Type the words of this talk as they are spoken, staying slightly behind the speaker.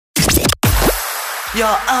You're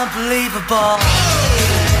unbelievable.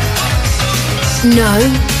 No.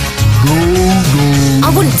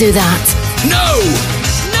 I wouldn't do that. No!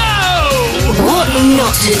 What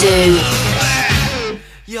not to do?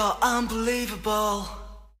 You're unbelievable.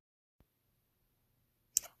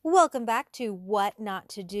 Welcome back to What Not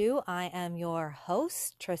to Do. I am your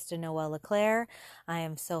host, Tristan Noel LeClaire. I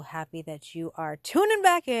am so happy that you are tuning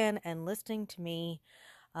back in and listening to me.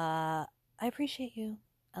 I appreciate you.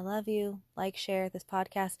 I love you. Like, share this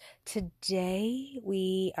podcast. Today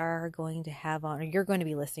we are going to have on, or you're going to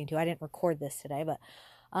be listening to, I didn't record this today, but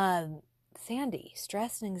Sandy,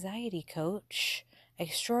 stress and anxiety coach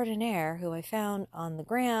extraordinaire, who I found on the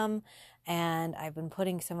gram, and I've been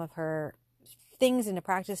putting some of her things into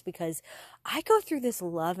practice because I go through this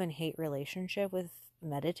love and hate relationship with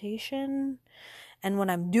meditation, and when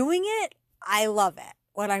I'm doing it, I love it.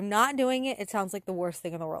 When I'm not doing it, it sounds like the worst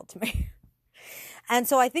thing in the world to me. And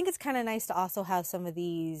so I think it's kind of nice to also have some of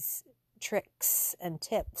these tricks and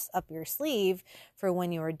tips up your sleeve for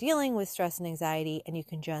when you are dealing with stress and anxiety, and you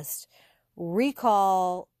can just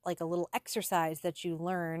recall like a little exercise that you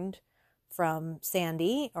learned from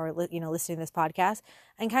Sandy, or listening to this podcast,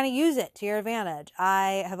 and kind of use it to your advantage.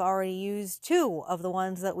 I have already used 2 of the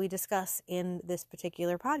ones that we discuss in this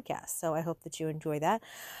particular podcast, so I hope that you enjoy that.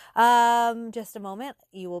 Just a moment,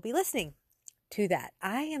 you will be listening to that.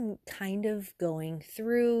 I am kind of going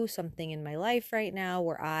through something in my life right now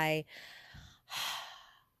where I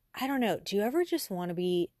don't know. Do you ever just want to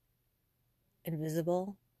be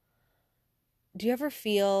invisible? Do you ever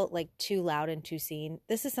feel like too loud and too seen?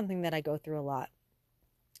 This is something that I go through a lot.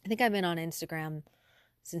 I think I've been on Instagram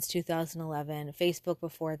since 2011, Facebook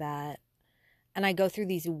before that. And I go through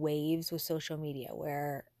these waves with social media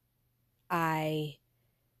where I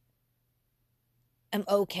am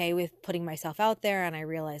okay with putting myself out there, and I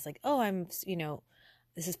realize like, oh, I'm,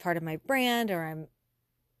 this is part of my brand, or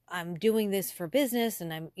I'm doing this for business,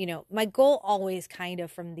 and I'm, my goal always kind of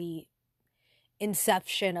from the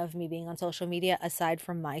inception of me being on social media, aside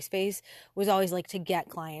from MySpace, was always like to get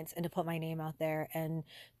clients and to put my name out there and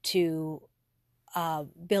to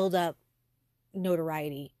build up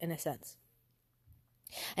notoriety in a sense.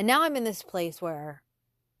 And now I'm in this place where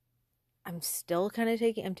I'm still kind of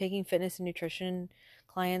taking fitness and nutrition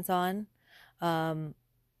clients on, a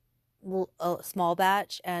small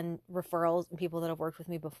batch, and referrals and people that have worked with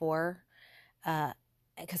me before,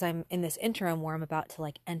 because I'm in this interim where I'm about to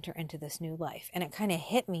like enter into this new life. And it kind of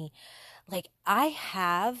hit me like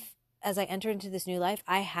as I enter into this new life,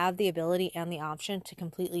 I have the ability and the option to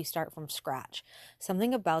completely start from scratch.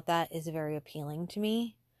 Something about that is very appealing to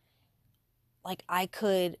me. Like, I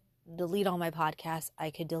could delete all my podcasts.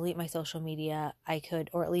 I could delete my social media. I could,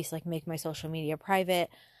 or at least like make my social media private.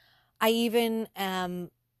 I even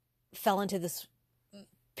fell into this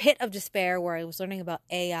pit of despair where I was learning about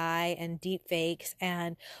AI and deep fakes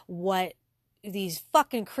and what these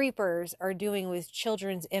fucking creepers are doing with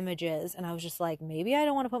children's images. And I was just like, maybe I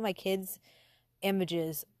don't want to put my kids'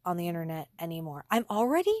 images on the internet anymore. I'm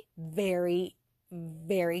already very,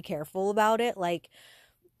 very careful about it. Like,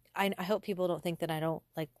 I hope people don't think that I don't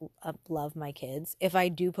like love my kids. If I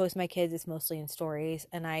do post my kids, it's mostly in stories,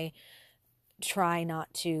 and I try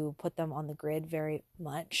not to put them on the grid very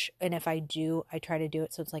much. And if I do, I try to do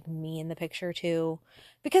it so it's like me in the picture too,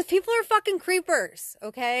 because people are fucking creepers,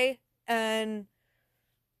 okay? And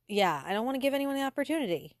yeah, I don't want to give anyone the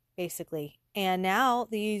opportunity, basically. And now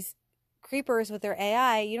these creepers with their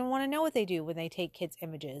AI, you don't want to know what they do when they take kids'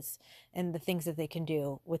 images and the things that they can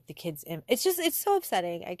do with the kids' it's so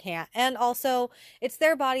upsetting. I can't. And also, it's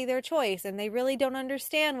their body, their choice, and they really don't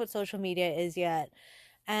understand what social media is yet.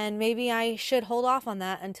 And maybe I should hold off on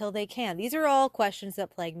that until they can. These are all questions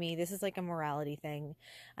that plague me. This is like a morality thing.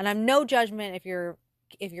 And I'm no judgment if your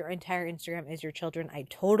entire Instagram is your children. I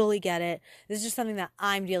totally get it. This is just something that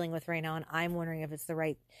I'm dealing with right now, and I'm wondering if it's the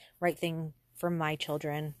right thing for my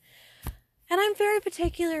children. And I'm very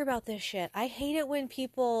particular about this shit. I hate it when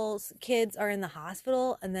people's kids are in the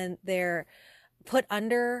hospital and then they're put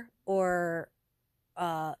under, or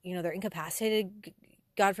they're incapacitated,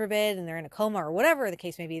 God forbid, and they're in a coma or whatever the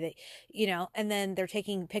case may be, and then they're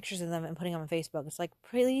taking pictures of them and putting them on Facebook. It's like,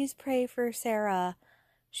 please pray for Sarah.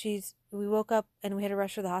 We woke up and we had to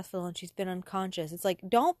rush her to the hospital and she's been unconscious. It's like,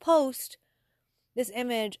 don't post this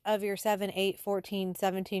image of your 7, 8, 14,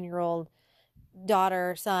 17-year-old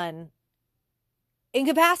daughter, son,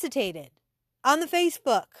 incapacitated on the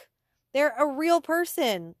Facebook. They're a real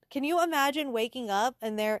person. Can you imagine waking up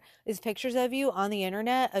and there is pictures of you on the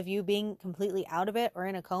internet of you being completely out of it or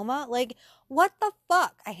in a coma? Like, what the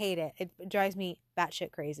fuck? I hate it. It drives me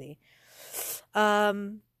batshit crazy.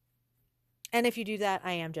 And if you do that,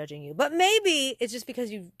 I am judging you. But maybe it's just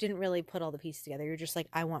because you didn't really put all the pieces together. You're just like,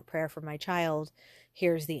 I want prayer for my child.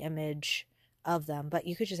 Here's the image of them. But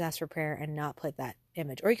you could just ask for prayer and not put that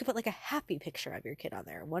image. Or you could put like a happy picture of your kid on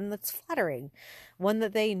there. One that's flattering. One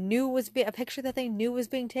that they knew was a picture that they knew was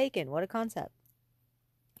being taken. What a concept.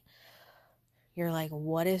 You're like,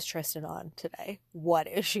 what is Tristan on today? What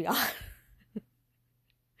is she on?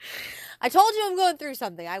 I told you I'm going through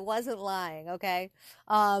something. I wasn't lying, okay?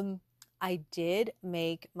 I did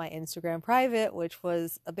make my Instagram private, which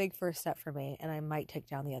was a big first step for me, and I might take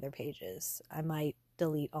down the other pages. I might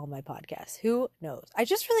delete all my podcasts. Who knows? I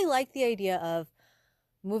just really like the idea of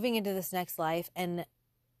moving into this next life, and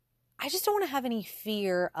I just don't want to have any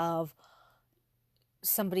fear of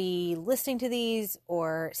somebody listening to these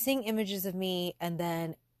or seeing images of me, and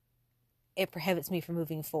then it prohibits me from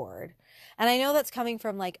moving forward. And I know that's coming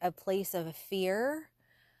from like a place of fear,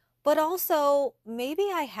 but also maybe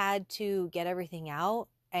I had to get everything out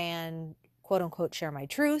and quote unquote share my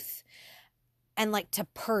truth and like to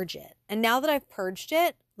purge it. And now that I've purged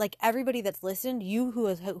it, like everybody that's listened, you who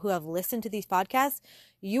have listened to these podcasts,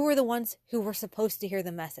 you were the ones who were supposed to hear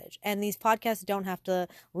the message. And these podcasts don't have to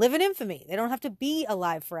live in infamy. They don't have to be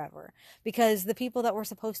alive forever, because the people that were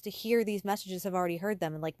supposed to hear these messages have already heard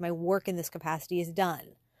them. And like my work in this capacity is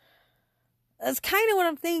done. That's kind of what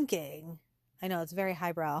I'm thinking. I know it's very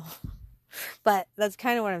highbrow, but that's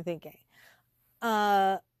kind of what I'm thinking.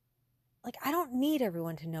 Like I don't need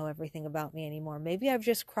everyone to know everything about me anymore. Maybe I've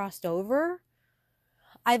just crossed over.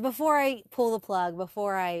 Before I pull the plug,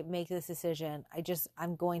 before I make this decision,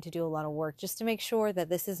 I'm going to do a lot of work just to make sure that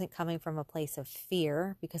this isn't coming from a place of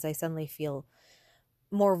fear, because I suddenly feel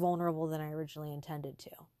more vulnerable than I originally intended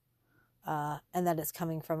to. And that it's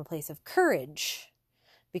coming from a place of courage,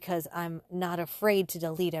 because I'm not afraid to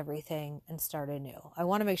delete everything and start anew. I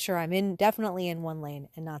want to make sure I'm definitely in one lane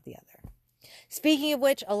and not the other. Speaking of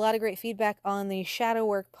which, a lot of great feedback on the Shadow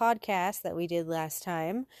Work podcast that we did last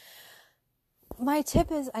time. My tip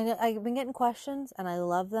is, I've been getting questions and I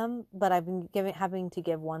love them, but I've been having to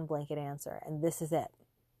give one blanket answer, and this is it.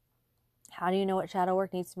 How do you know what shadow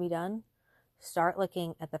work needs to be done? Start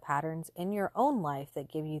looking at the patterns in your own life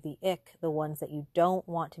that give you the ick, the ones that you don't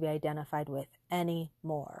want to be identified with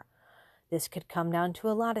anymore. This could come down to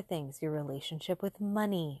a lot of things. Your relationship with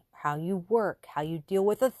money, how you work, how you deal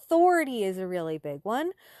with authority is a really big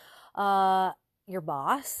one. Your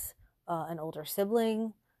boss, an older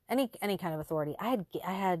sibling, any kind of authority. I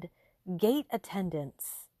had gate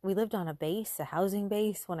attendants. We lived on a base, a housing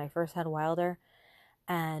base, when I first had Wilder,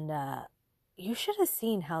 and you should have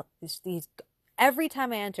seen how these every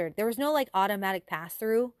time I entered, there was no like automatic pass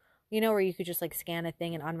through, you know, where you could just like scan a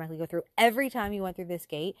thing and automatically go through. Every time you went through this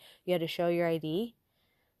gate, you had to show your ID,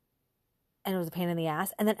 and it was a pain in the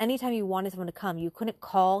ass. And then anytime you wanted someone to come, you couldn't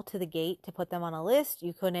call to the gate to put them on a list.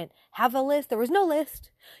 You couldn't have a list. There was no list.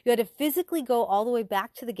 You had to physically go all the way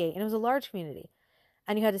back to the gate, and it was a large community.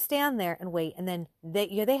 And you had to stand there and wait, and then they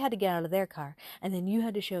had to get out of their car, and then you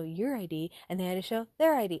had to show your ID, and they had to show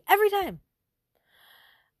their ID every time.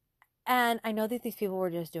 And I know that these people were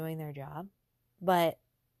just doing their job, but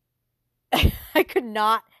I could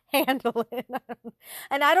not handle it.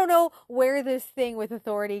 And I don't know where this thing with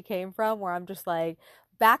authority came from, where I'm just like,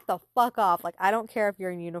 back the fuck off. Like, I don't care if you're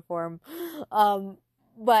in uniform.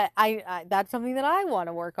 But I that's something that I want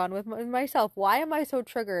to work on with myself. Why am I so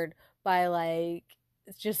triggered by like,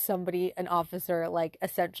 it's just somebody, an officer, like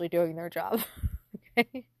essentially doing their job?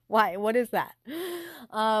 Okay. Why? What is that?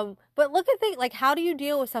 But look at things like, how do you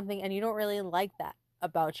deal with something and you don't really like that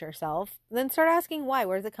about yourself? Then start asking why.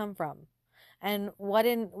 Where does it come from? And where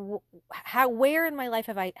in my life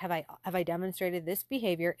have I demonstrated this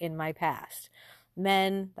behavior in my past?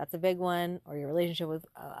 Men, that's a big one, or your relationship with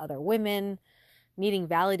other women, needing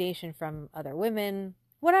validation from other women,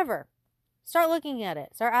 whatever. Start looking at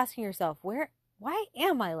it. Start asking yourself, why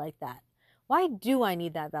am I like that? Why do I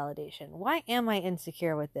need that validation? Why am I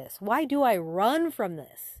insecure with this? Why do I run from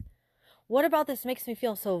this? What about this makes me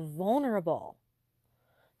feel so vulnerable?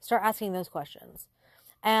 Start asking those questions.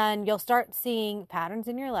 And you'll start seeing patterns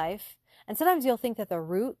in your life. And sometimes you'll think that the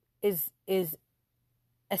root is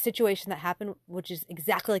a situation that happened, which is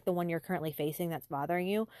exactly like the one you're currently facing that's bothering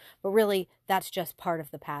you. But really, that's just part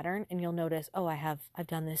of the pattern. And you'll notice, oh, I've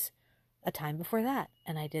done this a time before that.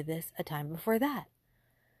 And I did this a time before that.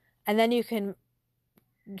 And then you can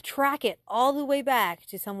track it all the way back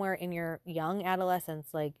to somewhere in your young adolescence.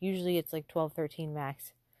 Like usually it's like 12, 13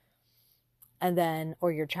 max. And then,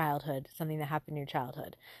 or your childhood, something that happened in your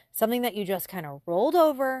childhood. Something that you just kind of rolled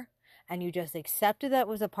over and you just accepted that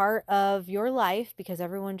was a part of your life because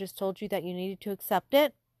everyone just told you that you needed to accept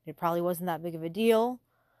it. It probably wasn't that big of a deal.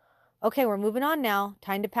 okay, we're moving on now.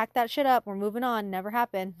 Time to pack that shit up. We're moving on. Never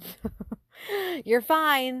happened. You're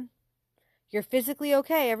fine. You're physically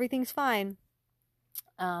okay. Everything's fine.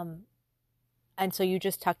 And so you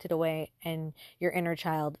just tucked it away, and your inner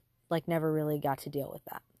child like never really got to deal with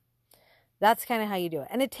that. That's kind of how you do it.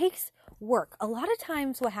 And it takes work. A lot of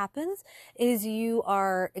times what happens is you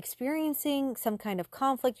are experiencing some kind of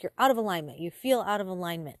conflict. You're out of alignment. You feel out of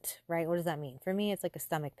alignment, right? What does that mean? For me, it's like a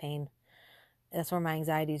stomach pain. That's where my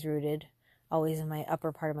anxiety is rooted, always in my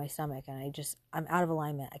upper part of my stomach. And I'm out of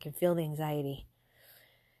alignment. I can feel the anxiety.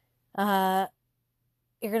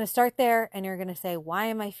 You're going to start there, and you're going to say, why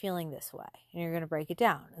am I feeling this way? And you're going to break it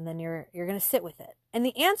down, and then you're going to sit with it. And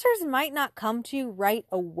the answers might not come to you right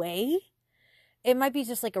away. It might be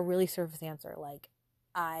just like a really surface answer. Like,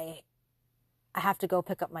 I have to go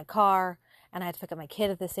pick up my car, and I have to pick up my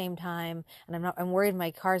kid at the same time. And I'm worried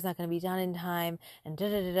my car's not going to be done in time, and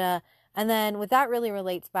da-da-da-da. And then what that really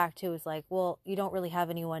relates back to is like, well, you don't really have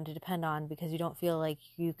anyone to depend on because you don't feel like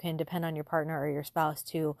you can depend on your partner or your spouse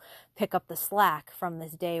to pick up the slack from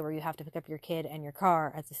this day where you have to pick up your kid and your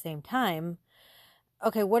car at the same time.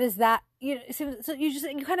 Okay, what is that? So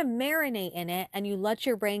you kind of marinate in it, and you let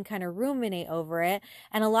your brain kind of ruminate over it.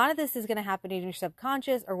 And a lot of this is going to happen in your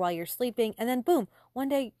subconscious or while you're sleeping. And then boom, one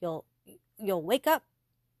day you'll wake up,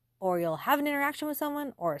 or you'll have an interaction with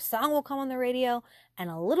someone, or a song will come on the radio,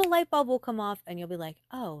 and a little light bulb will come off, and you'll be like,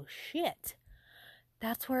 oh shit,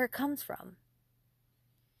 that's where it comes from.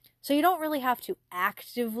 So you don't really have to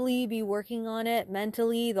actively be working on it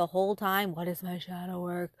mentally the whole time. What is my shadow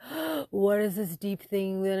work? What is this deep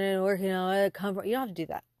thing that I'm working on? You don't have to do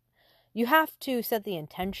that. You have to set the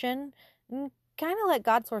intention and kind of let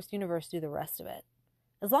God, source, universe do the rest of it.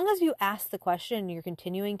 As long as you ask the question and you're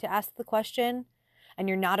continuing to ask the question, and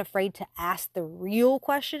you're not afraid to ask the real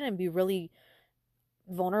question and be really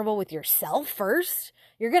vulnerable with yourself first,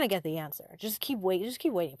 you're going to get the answer. Just keep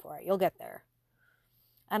waiting for it. You'll get there.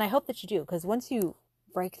 And I hope that you do, because once you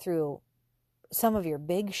break through some of your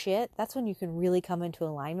big shit, that's when you can really come into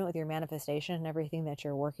alignment with your manifestation and everything that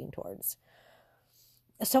you're working towards.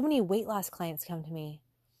 So many weight loss clients come to me,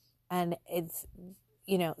 and it's,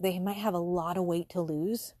 they might have a lot of weight to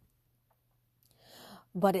lose,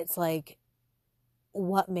 but it's like,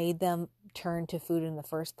 what made them turn to food in the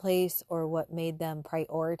first place, or what made them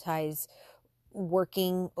prioritize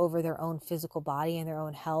working over their own physical body and their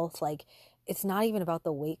own health. Like, it's not even about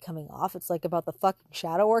the weight coming off. It's like about the fucking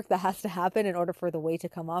shadow work that has to happen in order for the weight to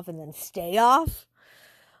come off and then stay off.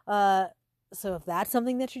 So if that's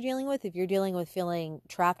something that you're dealing with, if you're dealing with feeling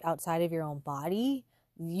trapped outside of your own body,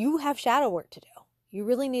 you have shadow work to do. You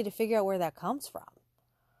really need to figure out where that comes from.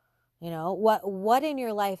 What in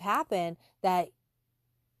your life happened that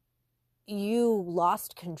you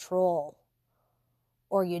lost control,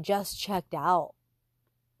 or you just checked out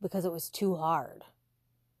because it was too hard.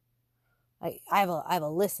 I have a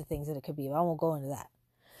list of things that it could be, but I won't go into that.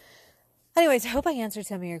 Anyways, I hope I answered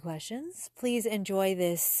some of your questions. Please enjoy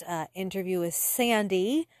this interview with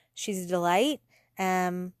Sandy. She's a delight.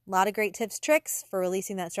 A lot of great tips, tricks for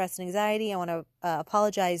releasing that stress and anxiety. I want to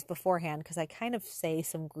apologize beforehand because I kind of say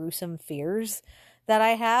some gruesome fears that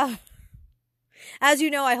I have. As you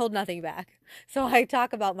know, I hold nothing back. So I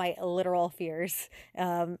talk about my literal fears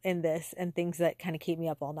in this, and things that kind of keep me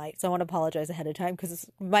up all night. So I want to apologize ahead of time because this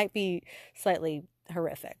might be slightly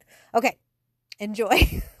horrific. Okay,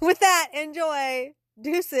 enjoy. With that, enjoy.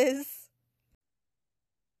 Deuces.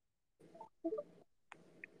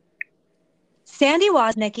 Sandy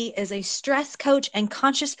Woznicki is a stress coach and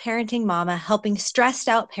conscious parenting mama, helping stressed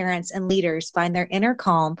out parents and leaders find their inner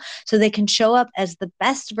calm so they can show up as the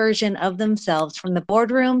best version of themselves from the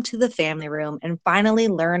boardroom to the family room and finally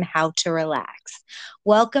learn how to relax.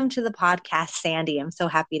 Welcome to the podcast, Sandy. I'm so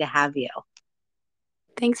happy to have you.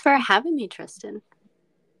 Thanks for having me, Tristan.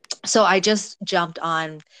 So I just jumped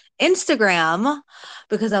on Instagram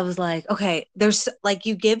because I was like, okay, there's like,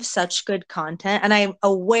 you give such good content, and I'm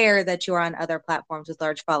aware that you're on other platforms with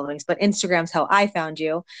large followings, but Instagram's how I found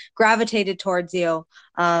you, gravitated towards you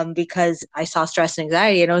because I saw stress and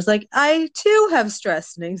anxiety, and I was like, I too have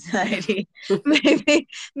stress and anxiety.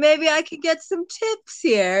 maybe I could get some tips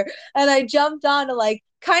here. And I jumped on to like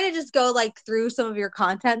kind of just go like through some of your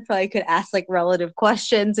content so I could ask like relative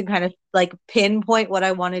questions and kind of like pinpoint what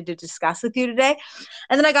I wanted to discuss with you today.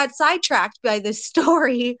 And then I got sidetracked by this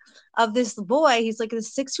story of this boy. He's like a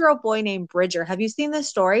 6-year-old boy named Bridger. Have you seen this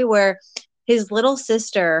story where his little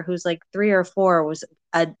sister, who's like 3 or 4,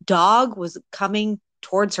 a dog was coming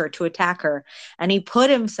towards her to attack her, and he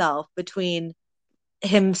put himself between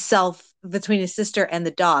his sister and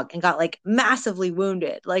the dog and got like massively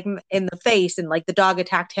wounded, like in the face, and like the dog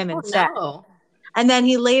attacked him instead. No. And then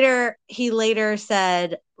he later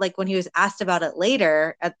said, like when he was asked about it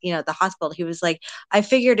later at at the hospital, he was like, I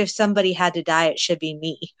figured if somebody had to die, it should be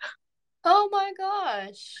me. Oh my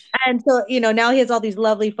gosh. And so, now he has all these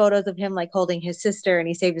lovely photos of him like holding his sister, and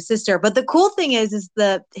he saved his sister. But the cool thing is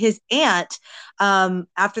his aunt,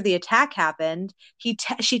 after the attack happened, she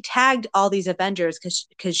tagged all these Avengers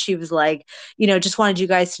because she was like, just wanted you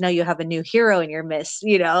guys to know you have a new hero in your midst.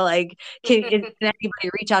 Like, can anybody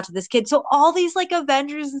reach out to this kid? So all these like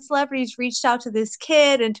Avengers and celebrities reached out to this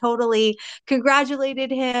kid and totally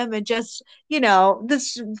congratulated him, and just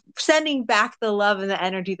this sending back the love and the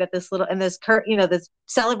energy that this little and this this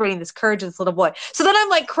celebrating this courage of this little boy. So then I'm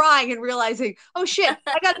like crying and realizing, oh shit,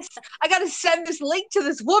 I gotta send this link to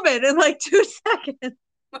this woman in like 2 seconds.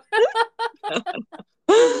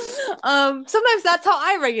 Sometimes that's how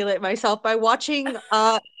I regulate myself, by watching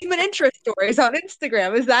human interest stories on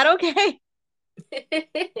Instagram. Is that okay?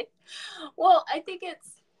 Well, I think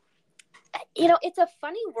it's a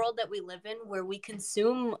funny world that we live in, where we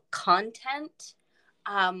consume content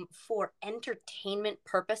for entertainment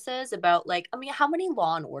purposes about, like, I mean, how many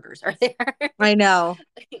Law and Orders are there? I know.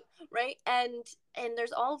 Right. And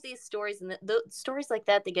there's all of these stories, and the stories like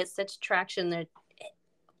that get such traction that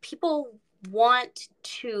people want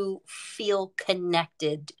to feel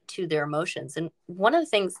connected to their emotions. And one of the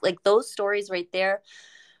things, like those stories right there,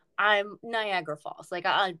 I'm Niagara Falls. Like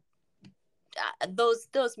those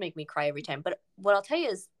make me cry every time. But what I'll tell you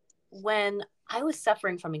is, when I was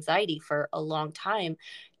suffering from anxiety for a long time,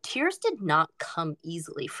 tears did not come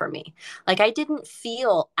easily for me. Like, I didn't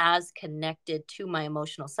feel as connected to my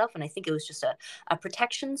emotional self. And I think it was just a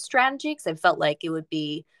protection strategy, because I felt like it would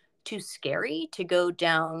be too scary to go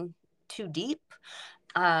down too deep.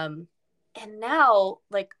 And now,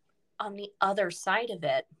 like, on the other side of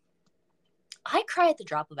it, I cry at the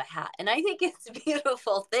drop of a hat. And I think it's a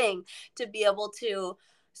beautiful thing to be able to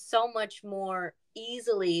so much more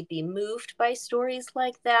easily be moved by stories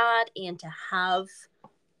like that, and to have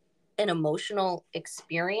an emotional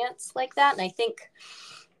experience like that. And I think,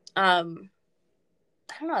 I don't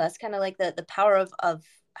know, that's kind of like the power of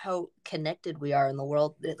how connected we are in the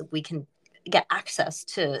world, that we can get access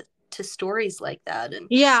to stories like that, and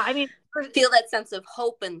I mean, feel that sense of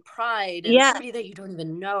hope and pride, and somebody that you don't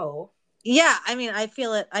even know. I mean, I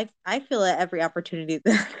feel it. I feel it every opportunity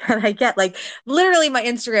that I get. Like, literally, my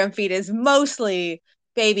Instagram feed is mostly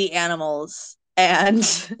baby animals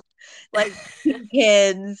and like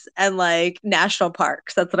kids and like national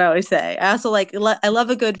parks. That's what I always say. I also I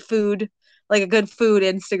love a good food, like a good food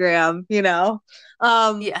Instagram.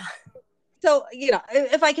 Yeah. So,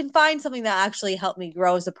 if I can find something that actually helped me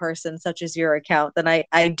grow as a person, such as your account, then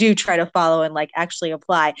I do try to follow and like actually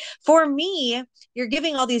apply. For me, you're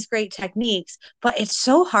giving all these great techniques, but it's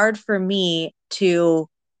so hard for me to,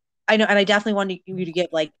 I know, and I definitely want you to give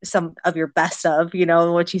like some of your best of,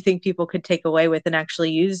 what you think people could take away with and actually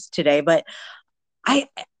use today. But I,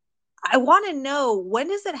 I want to know, when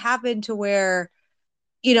does it happen to where,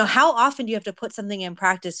 how often do you have to put something in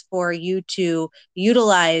practice for you to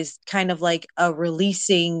utilize kind of like a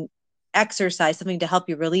releasing exercise, something to help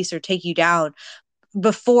you release or take you down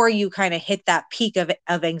before you kind of hit that peak of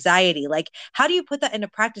anxiety? Like, how do you put that into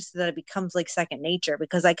practice so that it becomes like second nature?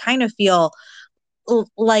 Because I kind of feel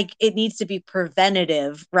like it needs to be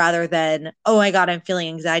preventative rather than, oh my God, I'm feeling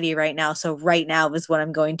anxiety right now, so right now is when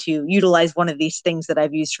I'm going to utilize one of these things that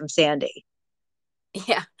I've used from Sandy.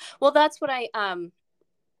 Yeah. Well, that's what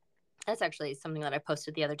that's actually something that I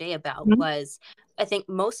posted the other day about, Mhm. was I think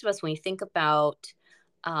most of us, when you think about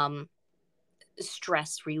um,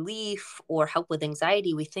 stress relief or help with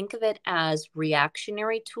anxiety, we think of it as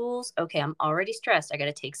reactionary tools. Okay, I'm already stressed. I got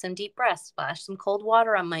to take some deep breaths, splash some cold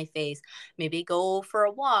water on my face, maybe go for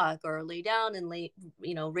a walk or lay down and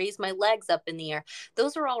raise my legs up in the air.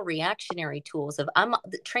 Those are all reactionary tools of,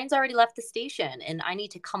 the train's already left the station and I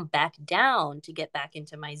need to come back down to get back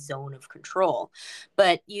into my zone of control.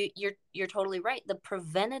 But you're totally right. The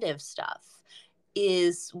preventative stuff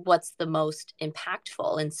is what's the most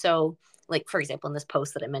impactful. And so, like, for example, in this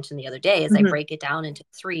post that I mentioned the other day, is I break it down into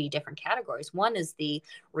 3 different categories. One is the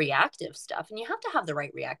reactive stuff, and you have to have the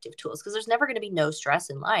right reactive tools, because there's never going to be no stress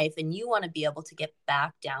in life, and you want to be able to get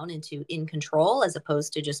back down into in control, as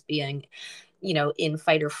opposed to just being, in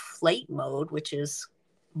fight or flight mode, which is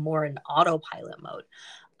more an autopilot mode.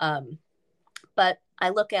 But I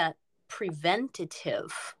look at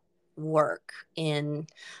preventative work in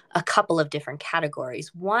a couple of different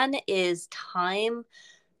categories. One is time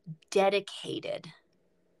dedicated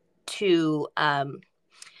to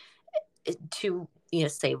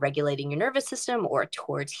say regulating your nervous system or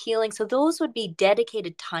towards healing. So those would be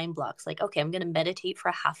dedicated time blocks. Like, okay, I'm going to meditate for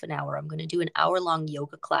a half an hour. I'm going to do an hour-long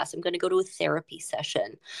yoga class. I'm going to go to a therapy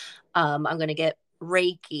session. I'm going to get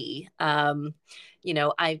Reiki.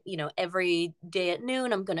 Every day at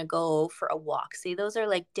noon, I'm going to go for a walk. See, those are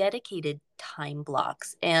like dedicated time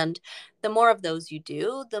blocks. And the more of those you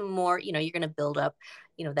do, the more, you're going to build up,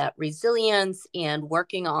 that resilience and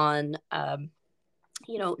working on,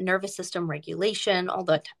 nervous system regulation, all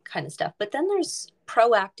that kind of stuff. But then there's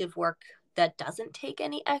proactive work that doesn't take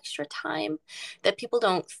any extra time that people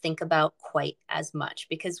don't think about quite as much,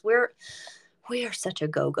 because we are such a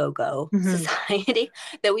go society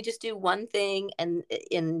that we just do one thing and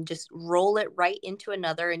just roll it right into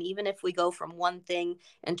another. And even if we go from one thing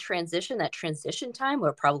and that transition time,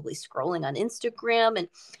 we're probably scrolling on Instagram,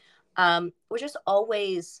 and we're just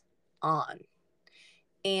always on.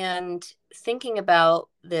 And thinking about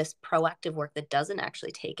this proactive work that doesn't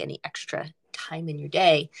actually take any extra time in your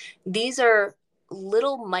day, these are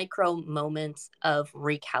little micro moments of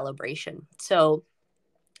recalibration. So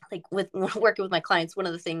like with working with my clients, one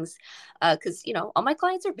of the things, because all my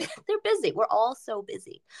clients they're busy. We're all so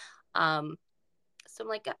busy. So I'm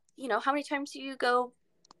like, how many times do you go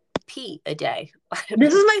pee a day?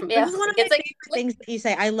 This is Yeah, one of my it's like favorite things that you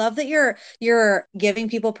say. I love that you're giving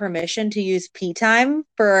people permission to use pee time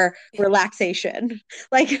for relaxation.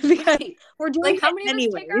 Like, because right. we're doing Like, how it many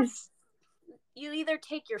of us anyways. you either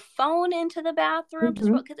take your phone into the bathroom to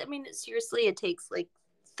Mhm. because seriously, it takes like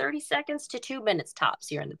 30 seconds to 2 minutes tops.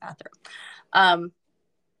 You're in the bathroom.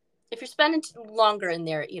 If you're spending longer in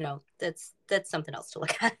there, that's something else to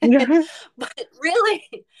look at. Yeah. But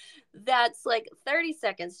really, that's like 30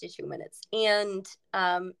 seconds to 2 minutes. And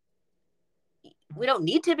we don't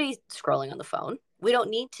need to be scrolling on the phone. We don't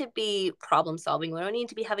need to be problem solving. We don't need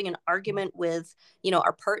to be having an argument with,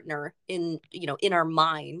 our partner in our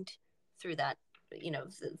mind through that,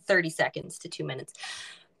 30 seconds to 2 minutes.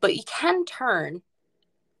 But you can turn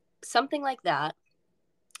something like that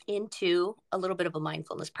into a little bit of a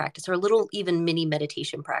mindfulness practice, or a little even mini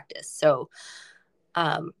meditation practice. So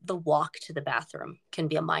the walk to the bathroom can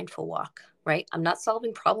be a mindful walk, right? I'm not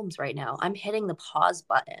solving problems right now. I'm hitting the pause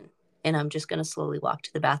button, and I'm just going to slowly walk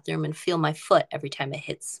to the bathroom and feel my foot every time it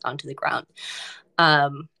hits onto the ground.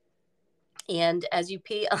 And as you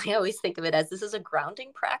pee, I always think of it as this is a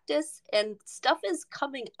grounding practice, and stuff is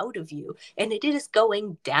coming out of you and it is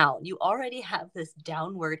going down. You already have this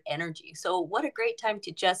downward energy. So what a great time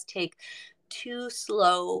to just take 2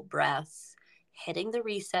 slow breaths, hitting the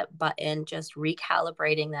reset button, just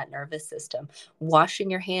recalibrating that nervous system, washing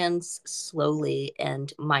your hands slowly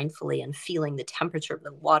and mindfully, and feeling the temperature of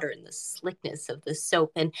the water and the slickness of the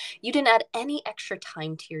soap. And you didn't add any extra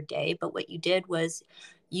time to your day, but what you did was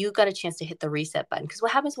you got a chance to hit the reset button. Because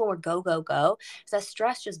what happens when we're go, go, go is that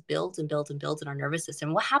stress just builds and builds and builds in our nervous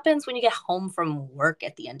system. What happens when you get home from work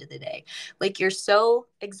at the end of the day? Like, you're so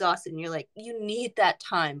exhausted and you're like, you need that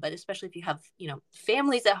time. But especially if you have,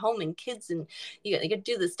 families at home and kids, and you got to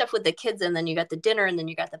do the stuff with the kids, and then you got the dinner, and then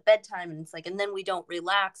you got the bedtime. And it's like, and then we don't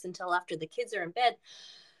relax until after the kids are in bed.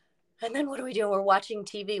 And then what do? We're watching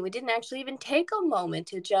TV. We didn't actually even take a moment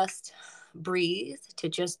to just breathe, to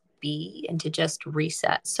just be, and to just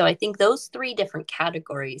reset. So I think those 3 different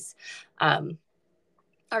categories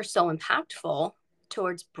are so impactful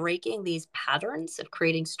towards breaking these patterns of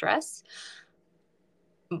creating stress.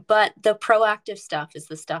 But the proactive stuff is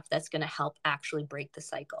the stuff that's going to help actually break the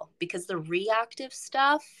cycle, because the reactive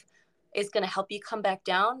stuff is going to help you come back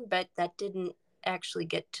down, but that didn't actually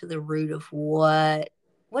get to the root of what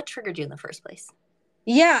triggered you in the first place.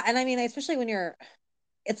 Yeah. And I mean, especially when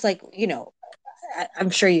it's like, I'm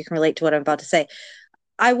sure you can relate to what I'm about to say.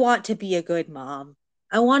 I want to be a good mom.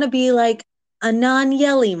 I want to be like a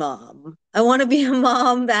non-yelly mom. I want to be a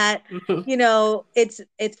mom that, it's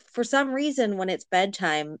for some reason when it's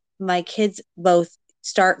bedtime, my kids both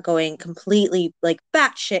start going completely like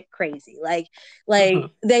batshit crazy. Like they,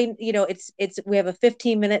 we have a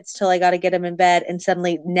 15 minutes till I got to get them in bed. And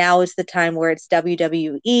suddenly now is the time where it's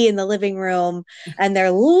WWE in the living room, and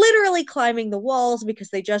they're literally climbing the walls because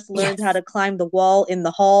they just learned how to climb the wall in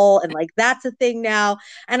the hall. And like, that's a thing now.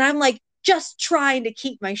 And I'm like, just trying to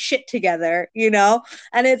keep my shit together,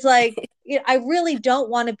 and it's like, I really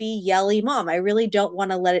don't want to be yelly mom. I really don't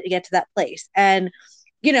want to let it get to that place. And,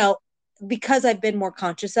 because I've been more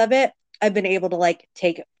conscious of it, I've been able to like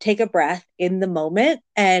take a breath in the moment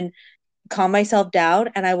and calm myself down.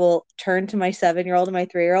 And I will turn to my 7-year-old and my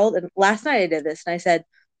 3-year-old. And last night I did this, and I said,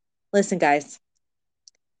 listen, guys,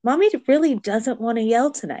 mommy really doesn't want to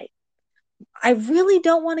yell tonight. I really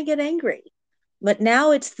don't want to get angry. But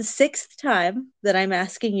now it's the sixth time that I'm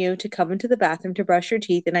asking you to come into the bathroom to brush your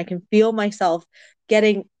teeth, and I can feel myself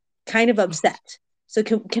getting kind of upset. So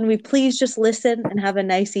can we please just listen and have a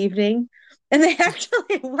nice evening? And they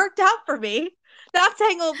actually worked out for me. Not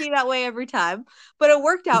saying it will be that way every time, but it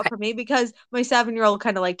worked out for me because my 7-year-old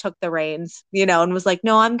kind of like took the reins, and was like,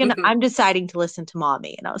 no, I'm deciding to listen to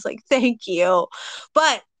mommy. And I was like, thank you.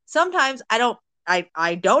 But sometimes I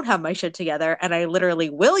don't have my shit together, and I literally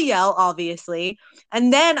will yell, obviously.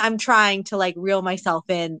 And then I'm trying to like reel myself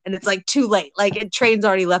in, and it's like too late. Like train's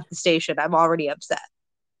already left the station. I'm already upset.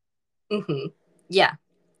 Mm-hmm. Yeah.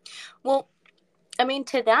 Well, I mean,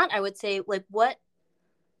 to that, I would say, like, what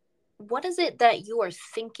is it that you are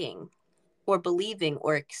thinking or believing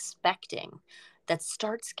or expecting that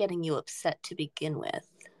starts getting you upset to begin with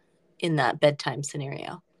in that bedtime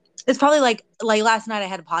scenario? It's probably like last night I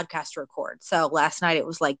had a podcast to record. So last night it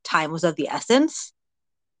was like time was of the essence.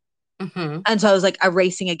 Mm-hmm. And so I was like, I'm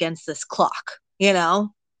racing against this clock, Yeah.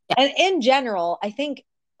 And in general, I think,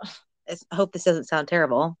 I hope this doesn't sound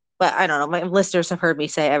terrible, but I don't know. My listeners have heard me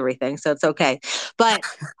say everything, so it's okay. But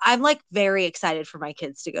I'm like very excited for my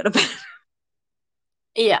kids to go to bed.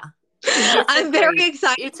 Yeah. I'm very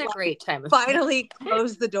excited. It's a great time. Finally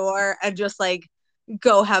close the door and just like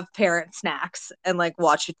go have parent snacks and like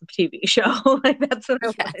watch a TV show. Like that's what I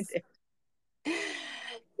want to do.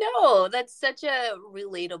 No, that's such a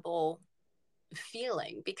relatable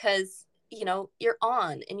feeling because you're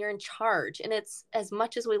on and you're in charge, and it's as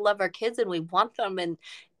much as we love our kids and we want them, and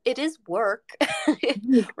it is work.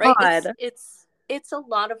 Right? God. It's a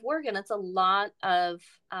lot of work, and it's a lot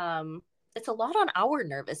on our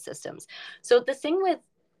nervous systems. So the thing with,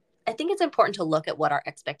 I think it's important to look at what our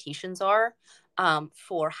expectations are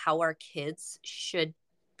for how our kids should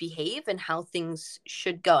behave and how things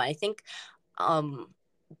should go. I think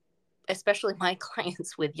especially my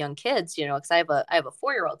clients with young kids, because I have a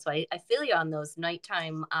 4-year-old. So I feel you on those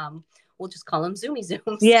nighttime, we'll just call them Zoomy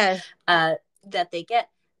Zooms. Yes. That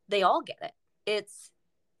they all get it.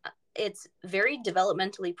 It's very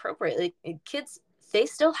developmentally appropriate. Like, kids, they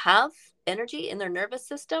still have energy in their nervous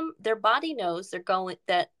system. Their body knows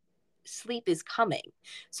that sleep is coming.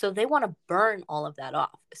 So they want to burn all of that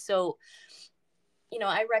off. So,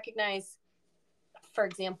 I recognize, for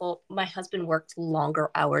example, my husband worked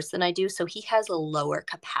longer hours than I do, so he has a lower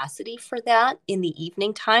capacity for that in the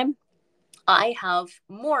evening time. I have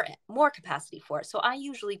more capacity for it. So I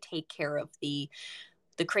usually take care of the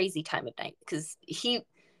crazy time of night because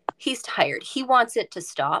he's tired. He wants it to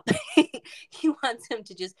stop. He wants him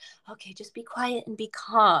to just be quiet and be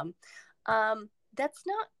calm. That's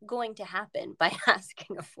not going to happen by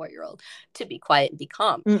asking a 4-year-old to be quiet and be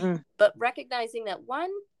calm. Mm-mm. But recognizing that,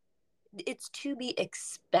 one, it's to be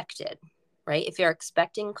expected, right? If you're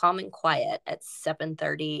expecting calm and quiet at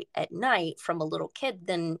 7:30 at night from a little kid,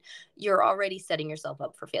 then you're already setting yourself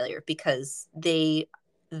up for failure because they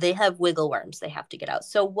have wiggle worms they have to get out.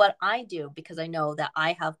 So what I do, because I know that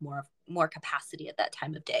I have more capacity at that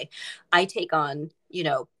time of day, I take on,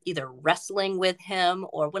 either wrestling with him,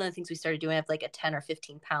 or one of the things we started doing, I have like a 10 or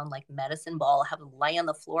 15 pound like medicine ball. I'll have him lie on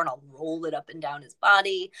the floor and I'll roll it up and down his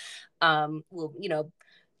body. We'll,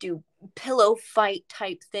 do pillow fight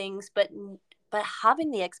type things, but having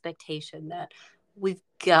the expectation that we've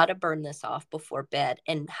got to burn this off before bed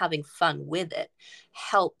and having fun with it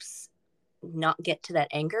helps not get to that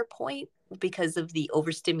anger point because of the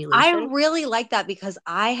overstimulation. I really like that because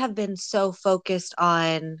I have been so focused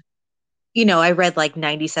on, I read like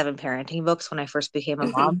 97 parenting books when I first became a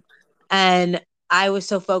mom. And I was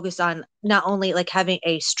so focused on not only like having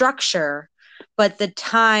a structure, but the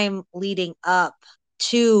time leading up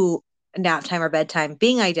to nap time or bedtime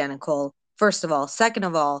being identical, first of all. Second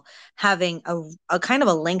of all, having a kind of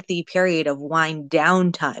a lengthy period of wind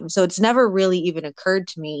down time. So it's never really even occurred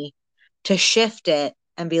to me to shift it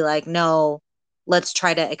and be like, no, let's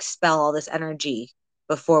try to expel all this energy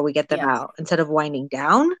before we get them out instead of winding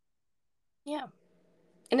down. Yeah.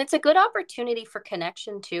 And it's a good opportunity for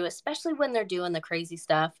connection too, especially when they're doing the crazy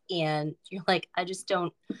stuff and you're like, I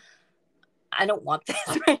don't want this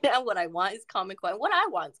right now. What I want is calm and quiet. What I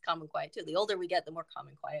want is calm and quiet too. The older we get, the more calm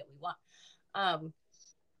and quiet we want.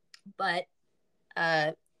 But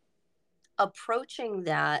approaching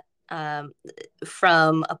that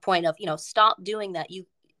from a point of, stop doing that. You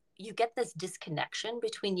get this disconnection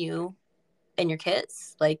between you and your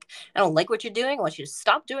kids. Like, I don't like what you're doing. I want you to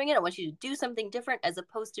stop doing it. I want you to do something different, as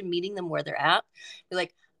opposed to meeting them where they're at. You're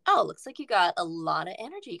like, oh, looks like you got a lot of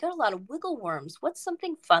energy. You got a lot of wiggle worms. What's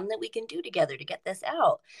something fun that we can do together to get this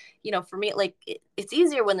out? For me, like it's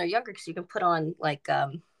easier when they're younger because you can put on like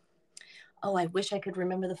oh, I wish I could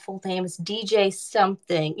remember the full name. It's DJ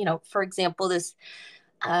something. You know, for example, this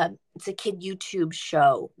it's a kid YouTube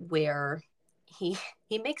show where he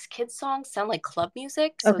he makes kids songs sound like club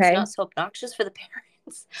music, so it's Okay. not so obnoxious for the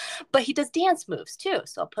parents. But he does dance moves too,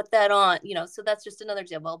 so I'll put that on. You know, so that's just another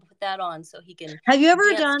example. I'll put that on so he can Have you ever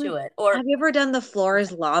dance to it. Or have you ever done the floor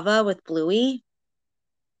is lava with Bluey?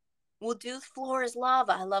 we'll do floor is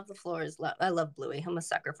lava. I love the floor is lava. I love Bluey. I'm a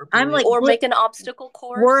sucker for I'm Bluey. like, Or make an obstacle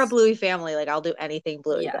course. we're a Bluey family. Like, I'll do anything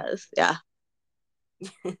Bluey Yeah. does. Yeah.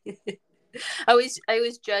 I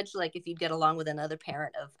always judge like if you'd get along with another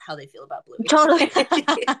parent of how they feel about Bluey. Totally.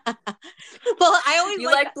 Well, I always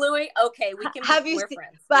You like Bluey? Okay, we can we're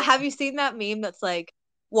friends. But have you seen that meme that's like,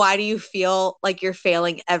 why do you feel like you're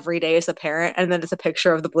failing every day as a parent? And then it's a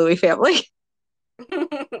picture of the Bluey family.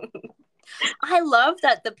 I love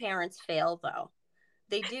that the parents fail though.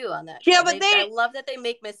 They do on that show. Yeah, but I love that they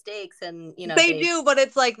make mistakes and you know they do, but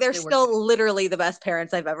it's like they're they work still literally the best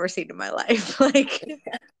parents I've ever seen in my life. Like,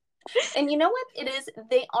 and you know what it is?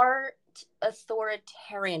 They are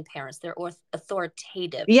authoritarian parents. They're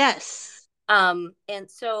authoritative. yes. And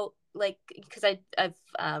so like because I've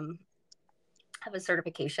have a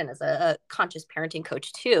certification as a conscious parenting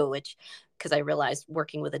coach too, which because I realized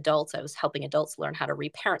working with adults, I was helping adults learn how to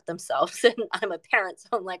reparent themselves. And I'm a parent, so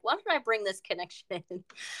I'm like, why don't I bring this connection in?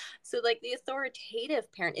 So like the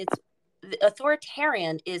authoritative parent, the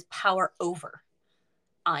authoritarian is power over.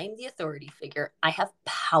 I'm the authority figure. I have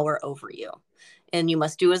power over you. And you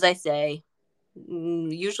must do as I say.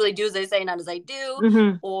 Usually do as I say, not as I do,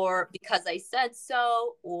 Mm-hmm. or because I said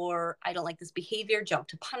so, or I don't like this behavior, jump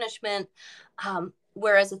to punishment.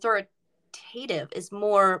 Whereas authoritative is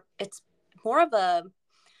it's more of a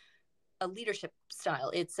leadership style.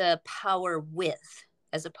 It's a power with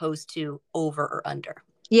as opposed to over or under.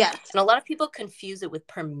 Yes. And a lot of people confuse it with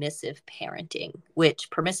permissive parenting, which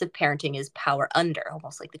permissive parenting is power under,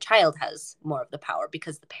 almost like the child has more of the power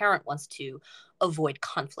because the parent wants to avoid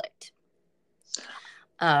conflict.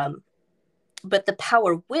 But the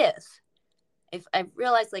power with, if I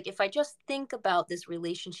realize, like, if I just think about this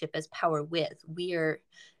relationship as power with,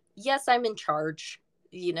 yes, I'm in charge.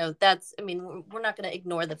 You know, we're not going to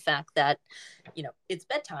ignore the fact that, you know, it's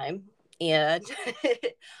bedtime and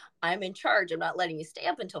I'm in charge. I'm not letting you stay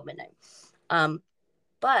up until midnight.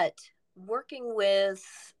 But working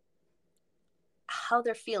with how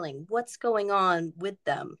they're feeling, what's going on with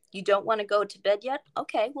them. You don't want to go to bed yet?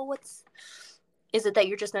 Okay, well, is it that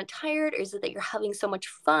you're just not tired? Or is it that you're having so much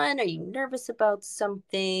fun? Are you nervous about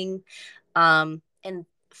something? And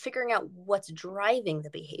figuring out what's driving the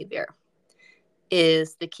behavior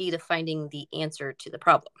is the key to finding the answer to the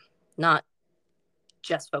problem, not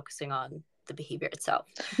just focusing on the behavior itself.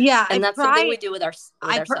 Yeah. And that's something we do with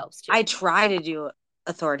ourselves too. I try to do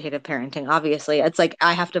authoritative parenting. Obviously, it's like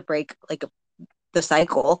I have to break like the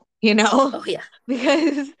cycle, you know? Oh yeah.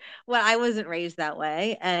 Because I wasn't raised that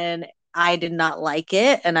way and I did not like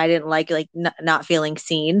it, and I didn't like not feeling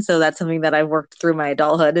seen. So that's something that I worked through my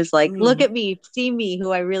adulthood is like, look at me, see me,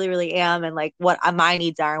 who I really, really am, and like what my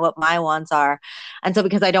needs are and what my wants are. And so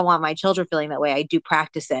because I don't want my children feeling that way, I do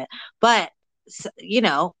practice it. But you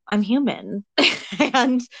know, I'm human,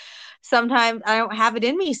 and sometimes I don't have it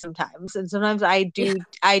in me sometimes, and sometimes I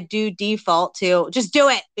do default to just do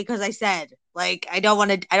it because I said, like, I don't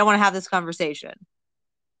want to have this conversation.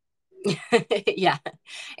 Yeah,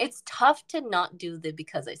 it's tough to not do the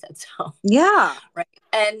because I said so. Yeah, right.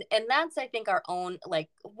 And that's, I think, our own, like,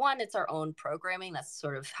 it's our own programming. That's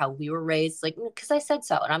sort of how we were raised, like, because I said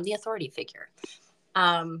so and I'm the authority figure.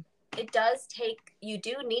 It does take, you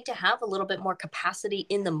do need to have a little bit more capacity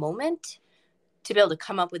in the moment to be able to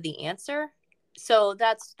come up with the answer. So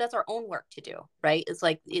that's our own work to do, right? It's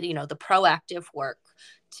like, you know, the proactive work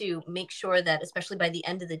to make sure that, especially by the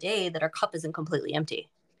end of the day, that our cup isn't completely empty.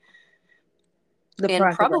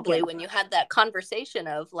 And probably when you had that conversation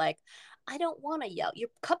of like, I don't want to yell, your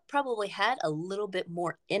cup probably had a little bit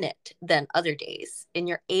more in it than other days. And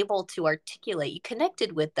you're able to articulate, you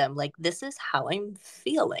connected with them, like, this is how I'm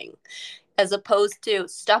feeling, as opposed to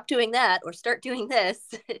stop doing that or start doing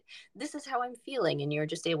this. This is how I'm feeling. And you're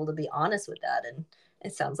just able to be honest with that. And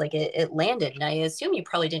it sounds like it landed. And I assume you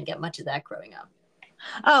probably didn't get much of that growing up.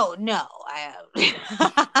 Oh no,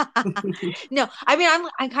 no. I mean,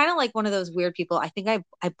 I'm kind of like one of those weird people. I think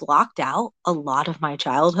I blocked out a lot of my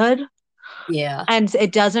childhood. Yeah, and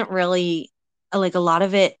it doesn't really, like, a lot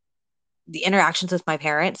of it. The interactions with my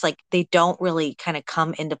parents, like, they don't really kind of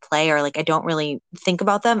come into play, or like I don't really think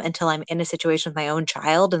about them until I'm in a situation with my own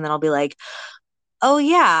child, and then I'll be like, oh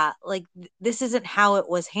yeah, like this isn't how it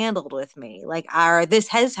was handled with me. Like, or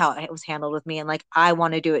this is how it was handled with me. And like, I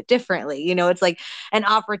want to do it differently. You know, it's like an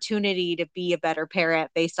opportunity to be a better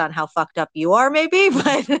parent based on how fucked up you are, maybe.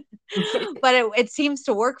 But it seems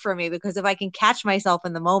to work for me because if I can catch myself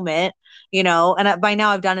in the moment, you know, and by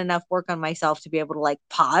now I've done enough work on myself to be able to like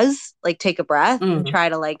pause, like take a breath and try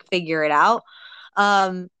to like figure it out.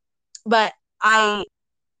 But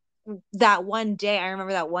that one day, I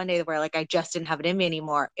remember that one day where like I just didn't have it in me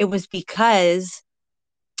anymore. It was because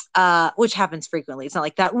which happens frequently. It's not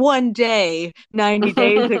like that one day 90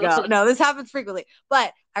 days ago. No, this happens frequently.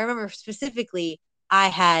 But I remember specifically I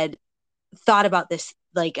had thought about this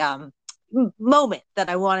like moment that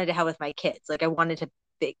I wanted to have with my kids. Like I wanted to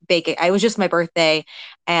bake it. It was just my birthday,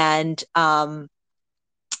 and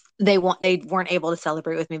they weren't able to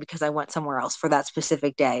celebrate with me because I went somewhere else for that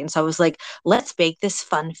specific day. And so I was like, let's bake this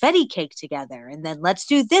funfetti cake together, and then let's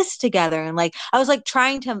do this together. And like I was like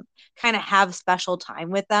trying to kind of have special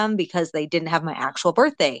time with them because they didn't have my actual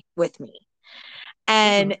birthday with me.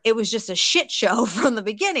 And it was just a shit show from the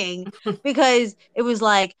beginning because it was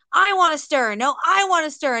like, I want to stir. No, I want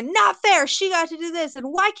to stir. Not fair. She got to do this. And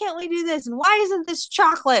why can't we do this? And why isn't this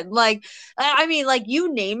chocolate? Like, I mean, like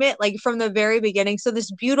you name it, like from the very beginning. So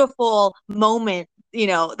this beautiful moment, you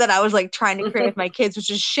know, that I was like trying to create with my kids, which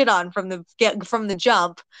is shit on from the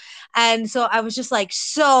jump. And so I was just like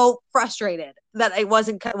so frustrated that it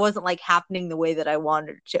wasn't like happening the way that I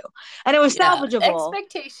wanted it to. And it was salvageable.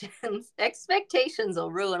 Expectations will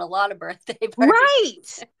ruin a lot of birthday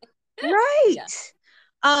parties. Right.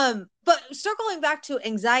 Yeah. But circling back to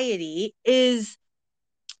anxiety is,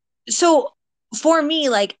 so for me,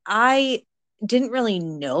 like I didn't really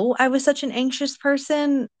know I was such an anxious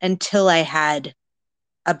person until I had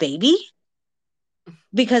a baby,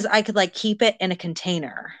 because I could like keep it in a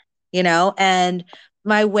container, you know, and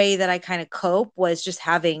my way that I kind of cope was just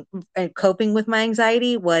coping with my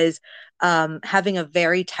anxiety was having a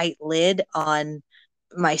very tight lid on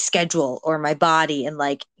my schedule or my body and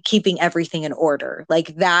like keeping everything in order.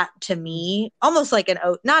 Like that to me, almost like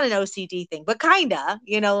not an OCD thing, but kinda,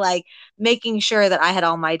 you know, like making sure that I had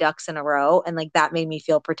all my ducks in a row, and like that made me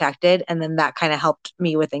feel protected. And then that kind of helped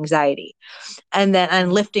me with anxiety. And then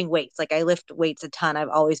I'm lifting weights. Like I lift weights a ton. I've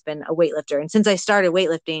always been a weightlifter. And since I started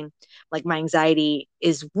weightlifting, like my anxiety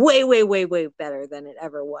is way, way, way, way better than it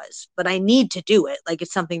ever was. But I need to do it. Like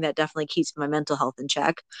it's something that definitely keeps my mental health in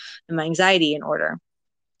check and my anxiety in order.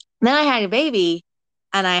 Then I had a baby,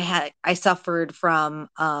 and I suffered from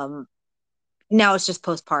now it's just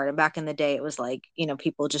postpartum. Back in the day, it was like, you know,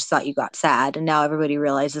 people just thought you got sad. And now everybody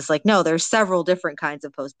realizes like, no, there's several different kinds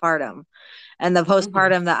of postpartum. And the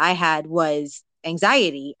postpartum that I had was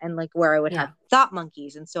anxiety, and like where I would have thought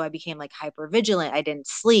monkeys. And so I became like hyper vigilant. I didn't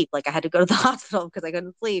sleep. Like I had to go to the hospital because I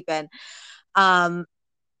couldn't sleep. And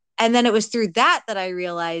then it was through that I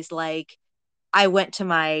realized, like, I went to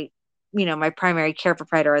my, you know, my primary care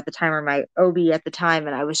provider at the time, or my OB at the time.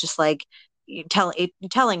 And I was just like,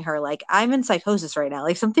 telling her like, I'm in psychosis right now.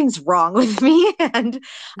 Like something's wrong with me and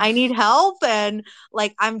I need help. And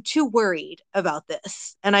like, I'm too worried about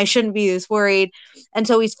this and I shouldn't be this worried. And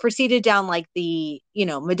so he's proceeded down like the, you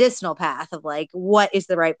know, medicinal path of like, what is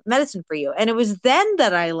the right medicine for you? And it was then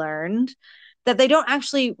that I learned that they don't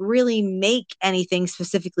actually really make anything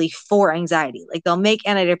specifically for anxiety. Like they'll make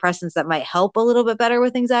antidepressants that might help a little bit better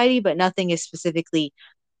with anxiety, but nothing is specifically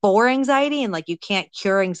for anxiety. And like you can't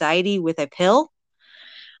cure anxiety with a pill.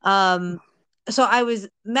 So I was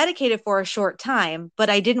medicated for a short time,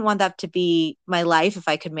 but I didn't want that to be my life if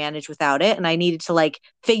I could manage without it. And I needed to like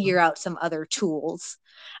figure out some other tools.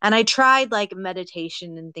 And I tried like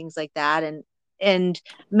meditation and things like that. And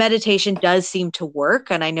meditation does seem to work.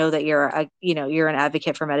 And I know that you're an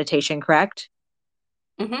advocate for meditation, correct?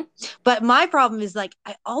 Mm-hmm. But my problem is like,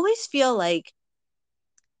 I always feel like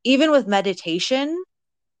even with meditation,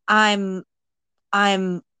 I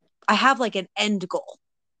have like an end goal.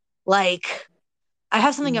 Like I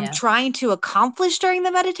have something I'm trying to accomplish during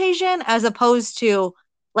the meditation, as opposed to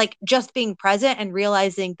like just being present and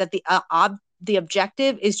realizing that the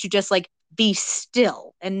objective is to just like be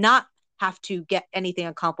still and not have to get anything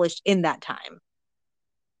accomplished in that time.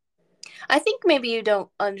 I think maybe you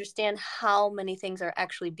don't understand how many things are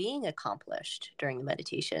actually being accomplished during the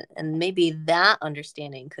meditation, and maybe that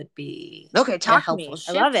understanding could be a helpful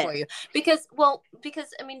shift I love it. for you. Because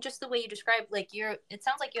I mean, just the way you described, like it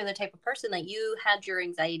sounds like you're the type of person that you had your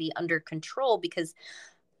anxiety under control because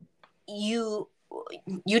you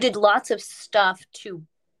did lots of stuff to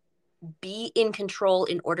be in control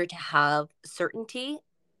in order to have certainty,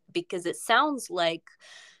 because it sounds like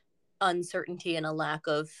uncertainty and a lack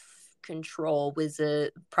of control was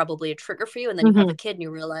probably a trigger for you, and then you have a kid and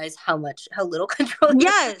you realize how little control you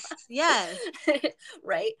have. Yes.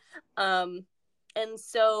 Right. And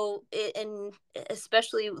so and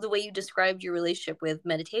especially the way you described your relationship with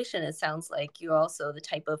meditation, it sounds like you're also the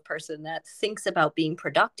type of person that thinks about being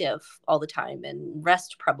productive all the time, and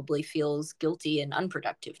rest probably feels guilty and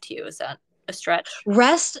unproductive to you. Is that a stretch?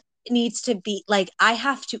 Rest needs to be like, I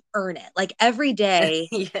have to earn it. Like every day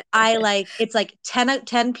Yeah. it's like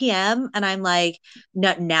 10 p.m. and I'm like,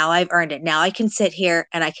 no, now I've earned it. Now I can sit here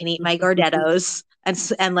and I can eat my Gardettos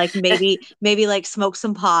and like maybe like smoke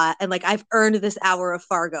some pot, and like I've earned this hour of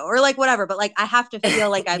Fargo or like whatever, but like I have to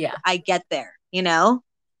feel like Yeah. I get there, you know?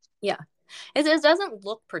 Yeah. It doesn't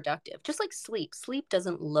look productive. Just like sleep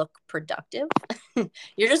doesn't look productive.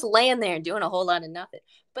 You're just laying there and doing a whole lot of nothing,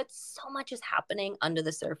 but so much is happening under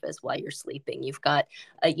the surface while you're sleeping. You've got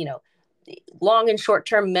long and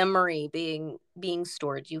short-term memory being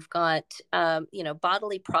stored. You've got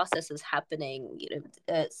bodily processes happening,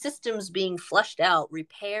 systems being flushed out,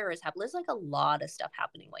 repair is happening. There's like a lot of stuff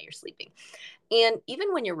happening while you're sleeping. And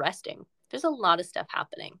even when you're resting, there's a lot of stuff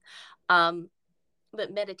happening.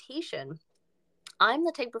 But meditation, I'm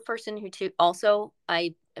the type of person who also,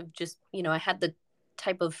 I have just, I had the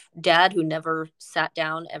type of dad who never sat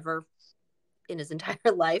down ever in his entire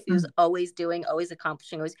life. He was always doing, always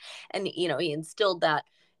accomplishing, always. And, he instilled that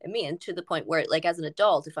in me, and to the point where, like, as an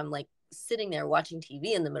adult, if I'm like sitting there watching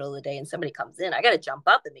TV in the middle of the day and somebody comes in, I got to jump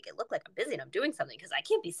up and make it look like I'm busy and I'm doing something, because I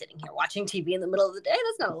can't be sitting here watching TV in the middle of the day.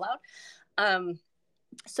 That's not allowed.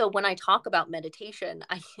 So when I talk about meditation,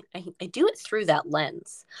 I do it through that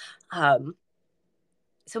lens.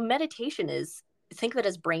 So meditation think of it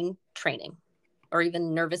as brain training or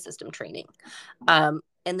even nervous system training.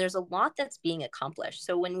 And there's a lot that's being accomplished.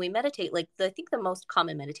 So when we meditate, like I think the most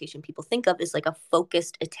common meditation people think of is like a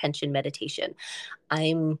focused attention meditation.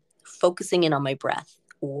 I'm focusing in on my breath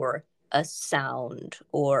or a sound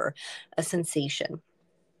or a sensation.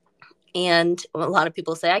 And a lot of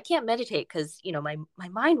people say, I can't meditate because, my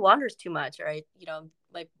mind wanders too much, or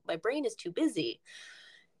my brain is too busy.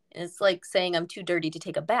 And it's like saying I'm too dirty to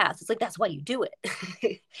take a bath. It's like, that's why you do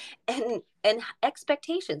it. and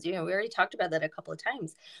expectations, we already talked about that a couple of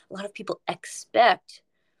times. A lot of people expect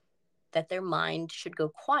that their mind should go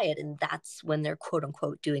quiet, and that's when they're quote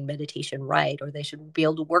unquote doing meditation right, or they should be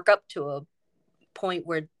able to work up to a point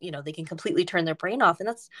where they can completely turn their brain off. And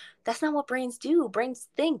that's not what brains do. Brains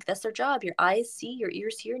think. That's their job. Your eyes see, your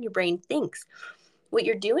ears hear, and your brain thinks. What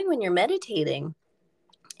you're doing when you're meditating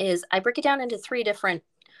is, I break it down into three different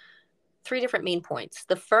main points.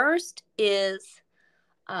 The first is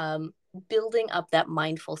building up that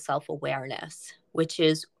mindful self-awareness, which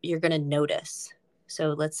is you're going to notice. So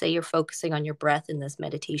let's say you're focusing on your breath in this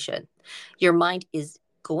meditation. Your mind is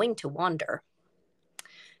going to wander.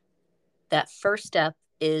 That first step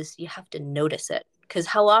is you have to notice it. Because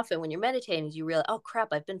how often when you're meditating, you realize, oh crap,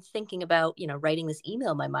 I've been thinking about, writing this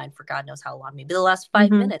email in my mind for God knows how long, maybe the last 5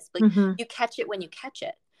 minutes. Like you catch it when you catch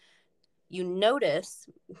it. You notice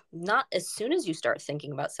not as soon as you start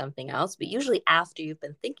thinking about something else, but usually after you've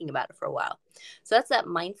been thinking about it for a while. So that's that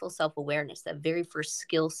mindful self-awareness, that very first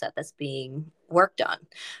skill set that's being worked on,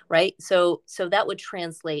 right? So that would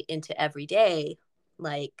translate into every day,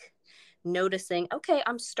 like noticing, okay,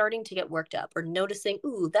 I'm starting to get worked up, or noticing,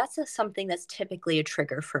 ooh, that's something that's typically a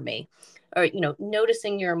trigger for me, or,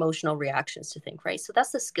 noticing your emotional reactions to things, right? So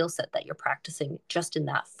that's the skill set that you're practicing just in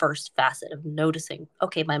that first facet of noticing,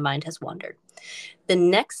 okay, my mind has wandered. The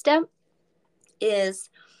next step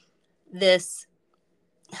is this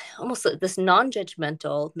almost this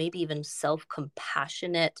non-judgmental, maybe even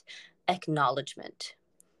self-compassionate acknowledgement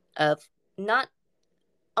of not,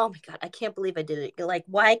 oh my God, I can't believe I did it. Like,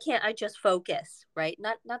 why can't I just focus, right?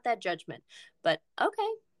 Not that judgment, but okay,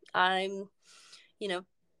 I'm,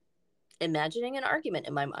 imagining an argument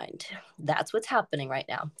in my mind. That's what's happening right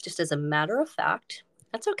now. Just as a matter of fact,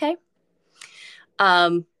 that's okay.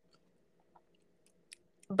 But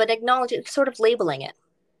acknowledging, sort of labeling it.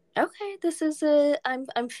 Okay, this is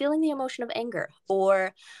I'm feeling the emotion of anger,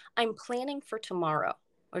 or I'm planning for tomorrow,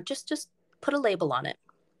 or just put a label on it.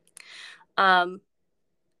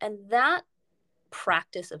 And that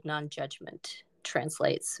practice of non-judgment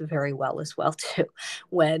translates very well as well too.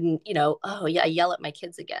 When, oh yeah, I yell at my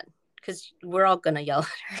kids again, because we're all going to yell at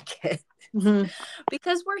our kids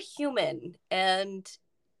because we're human and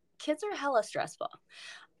kids are hella stressful.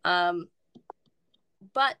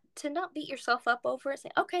 But to not beat yourself up over it, say,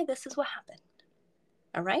 okay, this is what happened.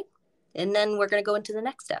 All right. And then we're going to go into the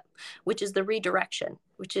next step, which is the redirection,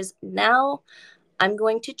 which is now I'm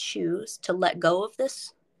going to choose to let go of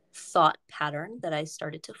this thought pattern that I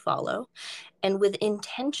started to follow. And with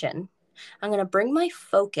intention, I'm going to bring my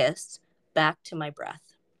focus back to my breath.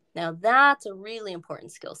 Now, that's a really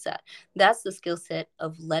important skill set. That's the skill set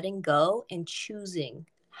of letting go and choosing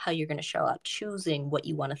how you're going to show up, choosing what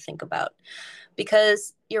you want to think about.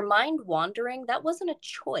 Because your mind wandering, that wasn't a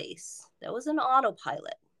choice. That was an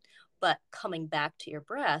autopilot. But coming back to your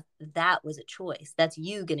breath, that was a choice. That's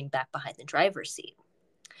you getting back behind the driver's seat.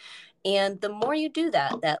 And the more you do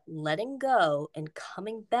that, that letting go and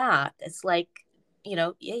coming back, it's like,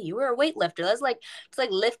 yeah, you were a weightlifter. It's like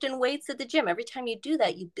lifting weights at the gym. Every time you do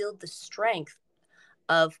that, you build the strength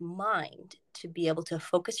of mind to be able to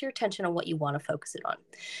focus your attention on what you want to focus it on,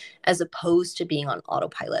 as opposed to being on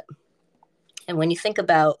autopilot. And when you think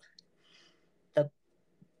about the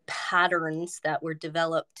patterns that were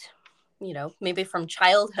developed, maybe from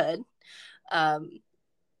childhood,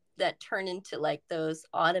 that turn into like those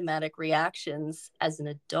automatic reactions as an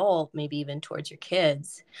adult, maybe even towards your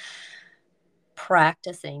kids,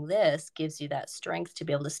 practicing this gives you that strength to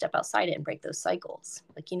be able to step outside it and break those cycles.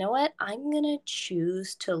 Like, you know what? I'm going to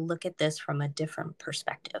choose to look at this from a different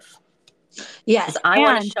perspective. Yes. Because I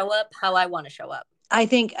want to show up how I want to show up. I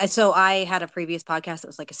think so. I had a previous podcast that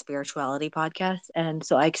was like a spirituality podcast. And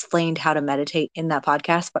so I explained how to meditate in that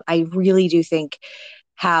podcast. But I really do think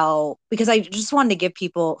because I just wanted to give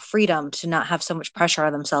people freedom to not have so much pressure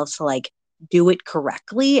on themselves to like do it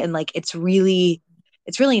correctly. And like, it's really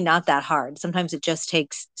not that hard. Sometimes it just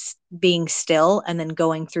takes being still and then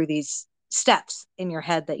going through these steps in your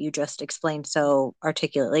head that you just explained so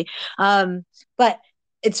articulately. But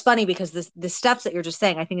it's funny because the steps that you're just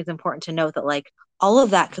saying, I think it's important to note that like all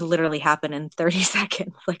of that could literally happen in 30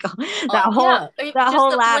 seconds. Like that whole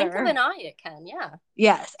ladder. Blink of an eye, it can. Yeah.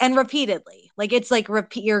 Yes. And repeatedly, like it's like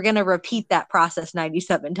you're going to repeat that process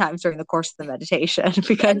 97 times during the course of the meditation.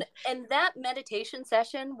 Because and that meditation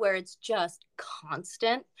session where it's just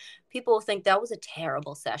constant, people think that was a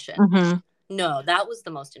terrible session. Mm-hmm. No, that was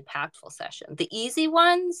the most impactful session. The easy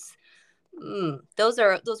ones, those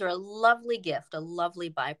are a lovely gift, a lovely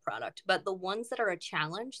byproduct. But the ones that are a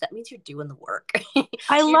challenge, that means you're doing the work.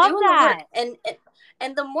 I love that.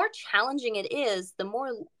 And the more challenging it is, the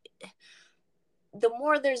more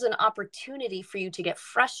there's an opportunity for you to get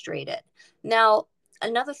frustrated. Now,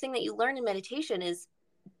 another thing that you learn in meditation is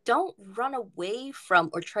don't run away from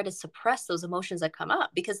or try to suppress those emotions that come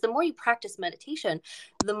up, because the more you practice meditation,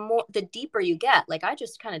 the deeper you get. Like I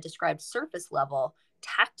just kind of described surface level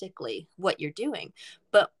tactically what you're doing,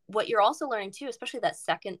 but what you're also learning too, especially that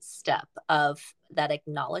second step of that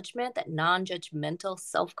acknowledgement, that non-judgmental,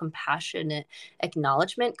 self-compassionate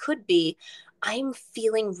acknowledgement could be, I'm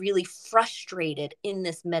feeling really frustrated in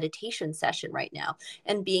this meditation session right now.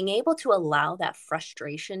 And being able to allow that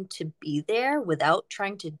frustration to be there without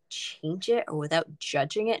trying to change it or without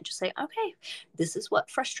judging it, just say, okay, this is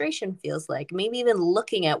what frustration feels like. Maybe even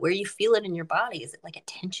looking at where you feel it in your body. Is it like a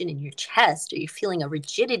tension in your chest? Are you feeling a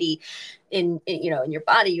rigidity in your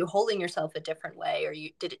body? You're holding yourself a different way, or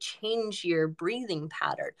did it change your breathing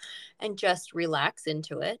pattern? And just relax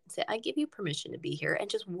into it. Say, I give you permission to be here, and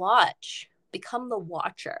just watch. Become the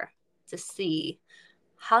watcher to see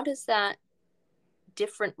how does that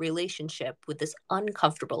different relationship with this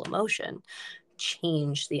uncomfortable emotion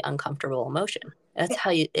change the uncomfortable emotion. That's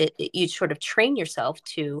how you sort of train yourself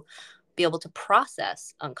to be able to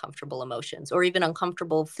process uncomfortable emotions or even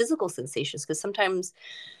uncomfortable physical sensations. Because sometimes,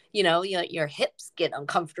 your hips get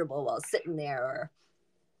uncomfortable while sitting there, or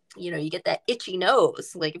you get that itchy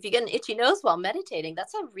nose. Like if you get an itchy nose while meditating,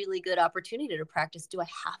 that's a really good opportunity to practice. Do I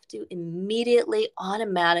have to immediately,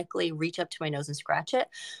 automatically reach up to my nose and scratch it?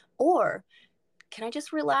 Or can I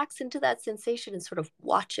just relax into that sensation and sort of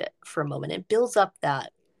watch it for a moment? It builds up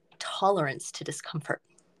that tolerance to discomfort.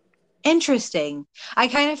 Interesting. I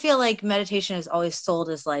kind of feel like meditation is always sold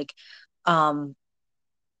as like,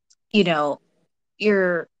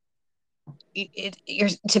 you're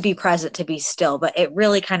to be present, to be still, but it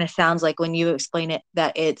really kind of sounds like when you explain it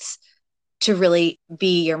that it's to really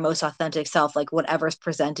be your most authentic self, like whatever's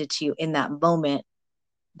presented to you in that moment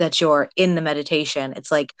that you're in the meditation.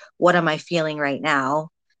 It's like, what am I feeling right now?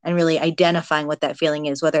 And really identifying what that feeling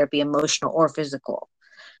is, whether it be emotional or physical.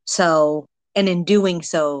 So, and in doing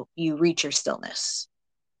so, you reach your stillness.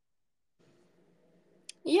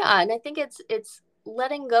 Yeah, and I think it's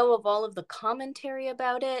letting go of all of the commentary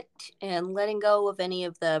about it and letting go of any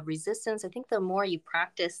of the resistance. I think the more you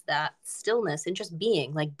practice that stillness and just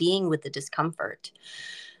being with the discomfort,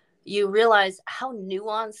 you realize how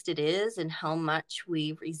nuanced it is and how much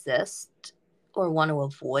we resist or want to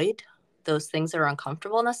avoid those things that are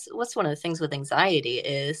uncomfortable. And that's what's one of the things with anxiety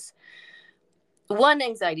is, one,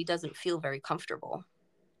 anxiety doesn't feel very comfortable.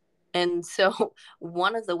 And so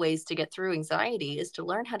one of the ways to get through anxiety is to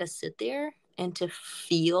learn how to sit there and to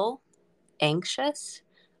feel anxious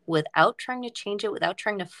without trying to change it, without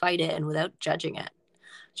trying to fight it, and without judging it.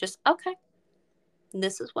 Just, okay,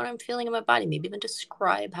 this is what I'm feeling in my body. Maybe even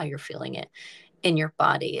describe how you're feeling it in your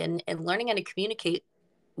body, and learning how to communicate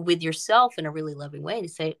with yourself in a really loving way to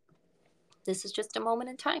say, this is just a moment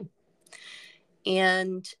in time.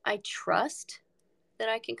 And I trust that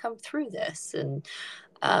I can come through this. And,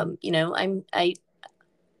 I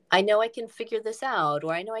know I can figure this out,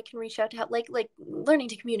 or I know I can reach out to help. Like learning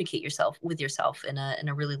to communicate yourself with yourself in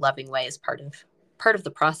a really loving way is part of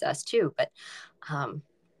the process too. But um,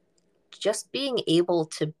 just being able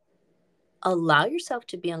to allow yourself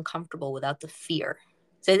to be uncomfortable without the fear.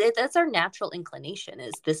 So that's our natural inclination,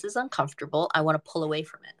 is this is uncomfortable. I want to pull away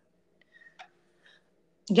from it.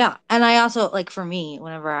 Yeah. And I also, like, for me,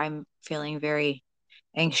 whenever I'm feeling very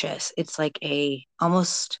anxious, it's like my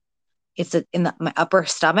upper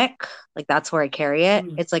stomach. Like, that's where I carry it.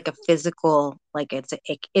 Mm. It's like a physical, like it's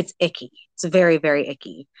icky. It's very, very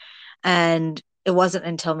icky. And it wasn't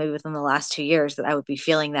until maybe within the last 2 years that I would be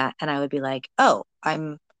feeling that. And I would be like, oh,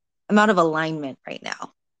 I'm out of alignment right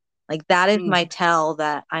now. Like, that is my tell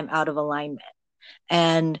that I'm out of alignment.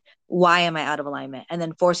 And why am I out of alignment? And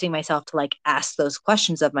then forcing myself to like ask those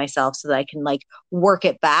questions of myself so that I can like work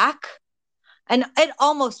it back. And it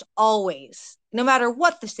almost always, no matter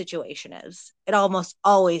what the situation is, it almost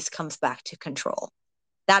always comes back to control.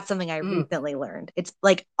 That's something I recently learned. It's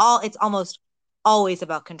almost always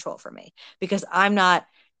about control for me, because I'm not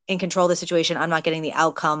in control of the situation. I'm not getting the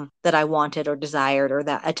outcome that I wanted or desired or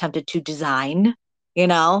that attempted to design, you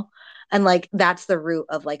know? And like, that's the root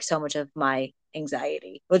of like so much of my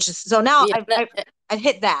anxiety, which is, so now Yeah, I've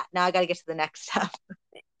hit that. Now I got to get to the next step.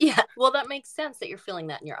 yeah. Well, that makes sense that you're feeling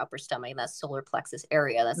that in your upper stomach, that solar plexus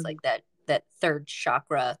area. That's like that third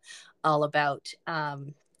chakra, all about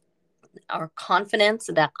our confidence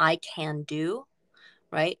that I can do,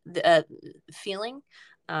 right? The feeling.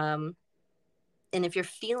 And if you're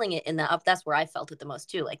feeling it in the up, that's where I felt it the most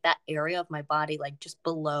too. Like that area of my body, like just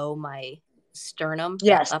below my sternum, that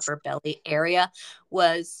Yes. upper belly area,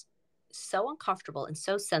 was so uncomfortable and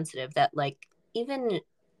so sensitive that like even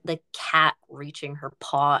the cat reaching her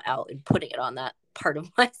paw out and putting it on that part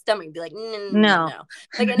of my stomach and be like, No. no.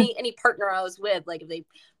 Like any partner I was with, like if they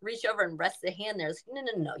reach over and rest the hand there, it's like,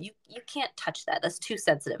 no, you can't touch that. That's too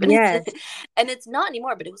sensitive. And Yes. and it's not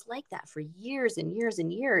anymore, but it was like that for years and years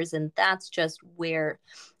and years. And that's just where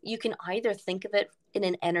you can either think of it in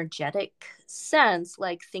an energetic sense,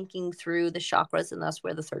 like thinking through the chakras, and that's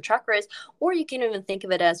where the third chakra is, or you can even think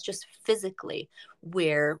of it as just physically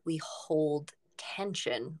where we hold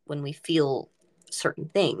tension when we feel certain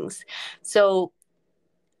things. So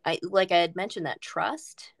I had mentioned, that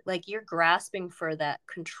trust, like you're grasping for that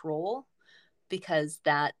control because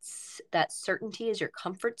that certainty is your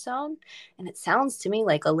comfort zone. And it sounds to me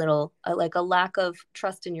like like a lack of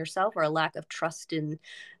trust in yourself, or a lack of trust in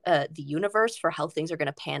the universe for how things are going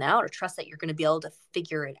to pan out, or trust that you're going to be able to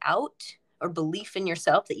figure it out, or belief in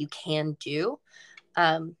yourself that you can do,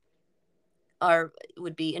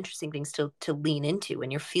 would be interesting things to lean into when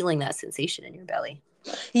you're feeling that sensation in your belly.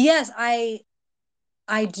 Yes, I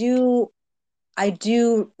do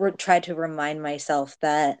try to remind myself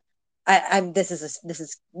that I'm this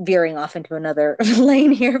is veering off into another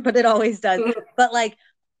lane here, but it always does. But like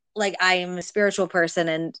I am a spiritual person,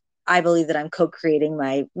 and I believe that I'm co-creating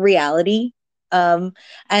my reality. And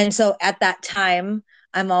so at that time,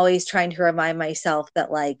 I'm always trying to remind myself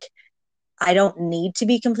that like I don't need to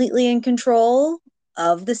be completely in control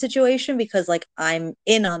of the situation, because like I'm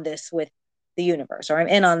in on this with the universe, or I'm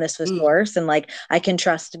in on this with source, and like I can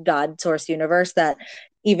trust God, source, universe, that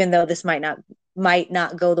even though this might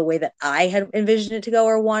not go the way that I had envisioned it to go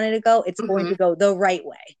or wanted to go, it's going to go the right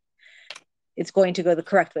way. It's going to go the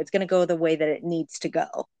correct way. It's going to go the way that it needs to go.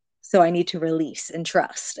 So I need to release and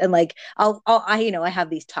trust. And like I have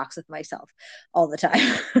these talks with myself all the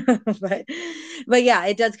time. but yeah,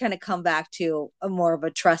 it does kind of come back to a more of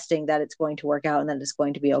a trusting that it's going to work out and that it's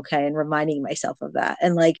going to be okay, and reminding myself of that,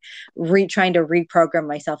 and like trying to reprogram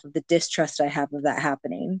myself of the distrust I have of that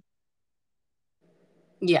happening.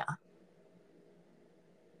 Yeah.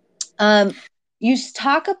 You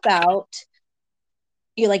talk about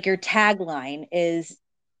your tagline is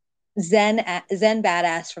Zen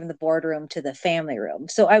badass from the boardroom to the family room.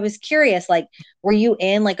 So I was curious, like, were you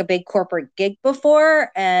in like a big corporate gig before,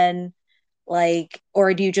 and like,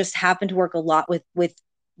 or do you just happen to work a lot with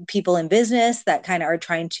people in business that kind of are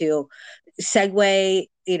trying to segue,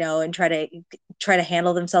 and try to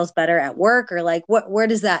handle themselves better at work, or like where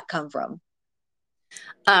does that come from?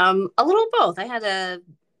 A little both. I had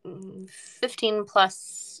 15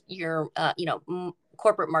 plus year,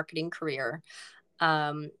 corporate marketing career.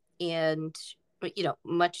 And,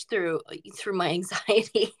 much through my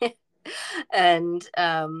anxiety and,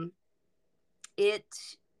 it,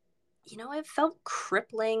 it felt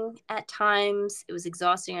crippling at times. It was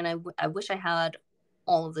exhausting. And I wish I had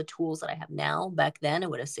all of the tools that I have now. Back then, it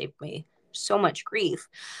would have saved me so much grief.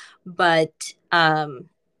 But, the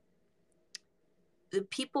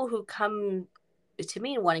people who come to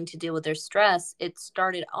me wanting to deal with their stress, it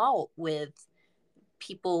started out with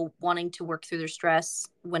people wanting to work through their stress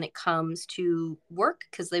when it comes to work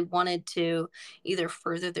because they wanted to either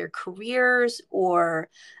further their careers or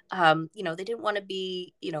they didn't want to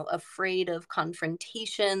be afraid of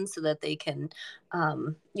confrontation so that they can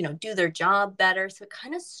do their job better. So it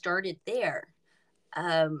kind of started there.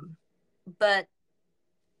 But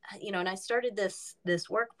and I started this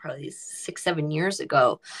work probably 6-7 years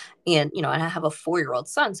ago, and I have a 4-year-old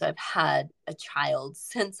son, so I've had a child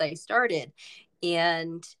since I started.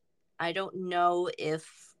 And I don't know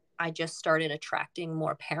if I just started attracting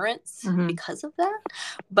more parents because of that,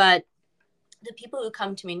 but the people who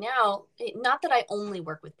come to me now, not that I only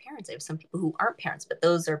work with parents, I have some people who aren't parents, but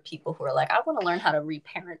those are people who are like, I want to learn how to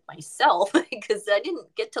reparent myself because I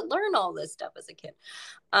didn't get to learn all this stuff as a kid.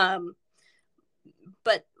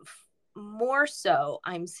 But more so,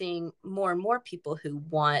 I'm seeing more and more people who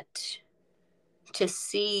want to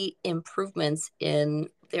see improvements in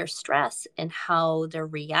their stress and how they're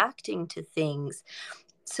reacting to things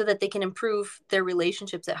so that they can improve their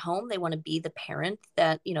relationships at home. They want to be the parent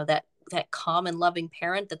that, that calm and loving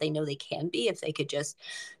parent that they know they can be if they could just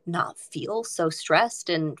not feel so stressed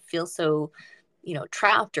and feel so,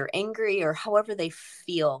 trapped or angry or however they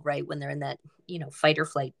feel, right, when they're in that, fight or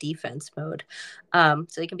flight defense mode. So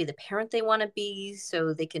they can be the parent they want to be,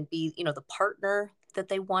 so they can be, the partner that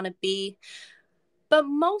they want to be. But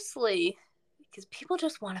mostly because people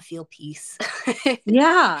just want to feel peace.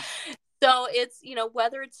 Yeah. So it's,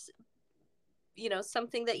 whether it's,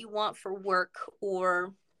 something that you want for work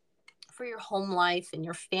or for your home life and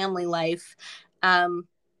your family life,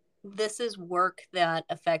 this is work that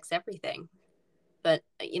affects everything. But,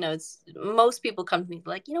 it's most people come to me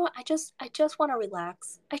like, what? I just want to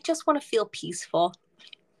relax. I just want to feel peaceful.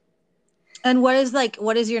 And what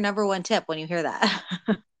is your number one tip when you hear that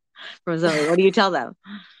from somebody? What do you tell them?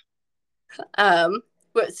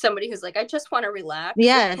 But somebody who's like, I just want to relax.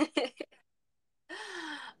 Yeah.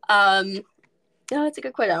 No, it's a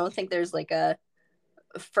good question. I don't think there's like a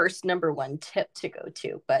first number one tip to go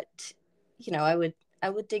to, but I would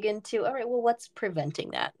dig into, all right, well, what's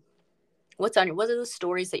preventing that? What are the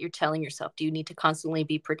stories that you're telling yourself? Do you need to constantly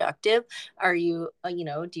be productive? Are you,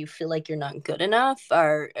 do you feel like you're not good enough?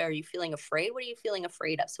 Are you feeling afraid? What are you feeling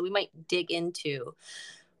afraid of? So we might dig into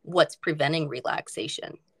what's preventing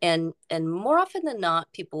relaxation. And more often than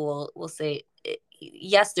not, people will say,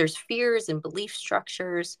 yes, there's fears and belief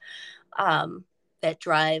structures that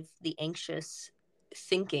drive the anxious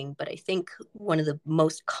thinking. But I think one of the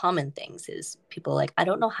most common things is people are like, I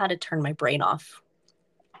don't know how to turn my brain off.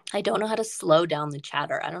 I don't know how to slow down the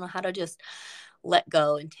chatter. I don't know how to just let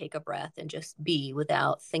go and take a breath and just be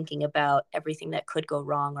without thinking about everything that could go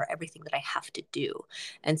wrong or everything that I have to do.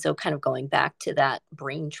 And so kind of going back to that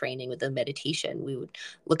brain training with the meditation, we would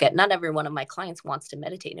look at, not every one of my clients wants to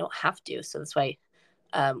meditate. You don't have to. So that's why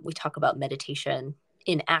we talk about meditation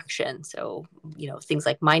in action. So, things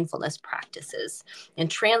like mindfulness practices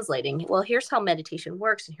and translating, well, here's how meditation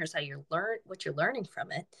works and here's how what you're learning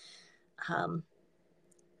from it.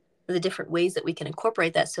 The different ways that we can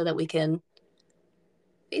incorporate that so that we can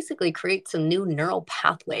basically create some new neural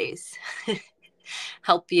pathways,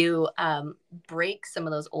 help you break some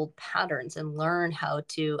of those old patterns and learn how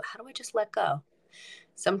do I just let go?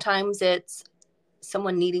 Sometimes it's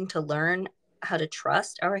someone needing to learn how to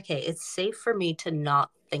trust. Okay, it's safe for me to not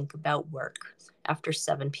think about work after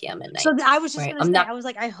 7 p.m. at night. So I was just right? going to say, I was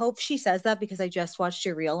like, I hope she says that because I just watched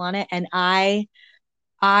your reel on it and I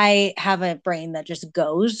have a brain that just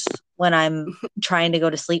goes when I'm trying to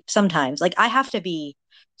go to sleep sometimes. Like I have to be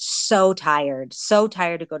so tired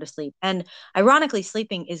to go to sleep. And ironically,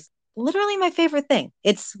 sleeping is literally my favorite thing.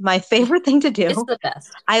 It's my favorite thing to do. It's the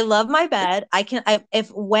best. I love my bed. I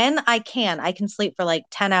can sleep for like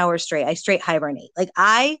 10 hours straight. I straight hibernate. Like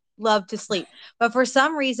I love to sleep. But for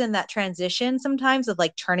some reason that transition sometimes of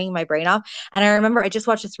like turning my brain off. And I remember I just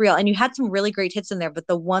watched this reel and you had some really great hits in there, but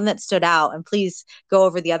the one that stood out, and please go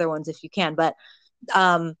over the other ones if you can, but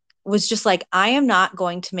was just like, I am not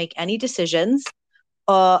going to make any decisions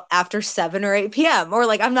after 7 or 8 p.m. or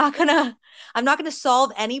like I'm not gonna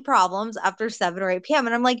solve any problems after 7 or 8 p.m.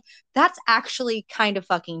 And I'm like, that's actually kind of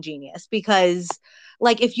fucking genius, because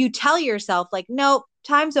like if you tell yourself like, nope,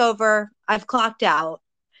 time's over, I've clocked out,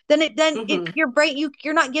 then your brain,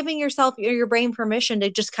 you're not giving yourself or your brain permission to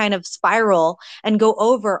just kind of spiral and go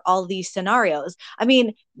over all these scenarios. I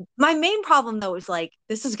mean, my main problem though is like,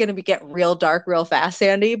 this is gonna be get real dark real fast,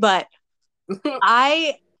 Sandy, but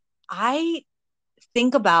I I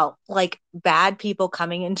think about like bad people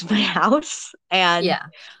coming into my house and Yeah.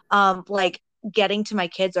 like getting to my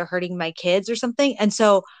kids or hurting my kids or something. And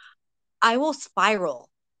so I will spiral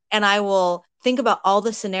and I will think about all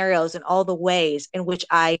the scenarios and all the ways in which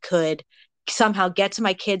I could somehow get to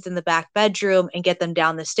my kids in the back bedroom and get them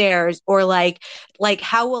down the stairs, or like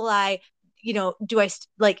how will I, do I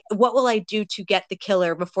like what will I do to get the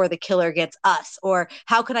killer before the killer gets us, or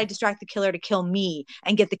how could I distract the killer to kill me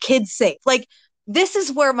and get the kids safe? Like this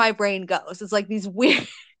is where my brain goes. It's like these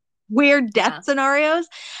weird death scenarios.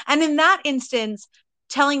 And in that instance,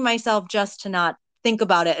 telling myself just to not think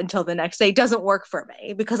about it until the next day doesn't work for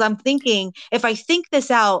me, because I'm thinking if I think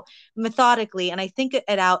this out methodically and I think it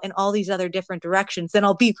out in all these other different directions, then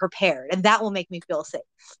I'll be prepared and that will make me feel safe.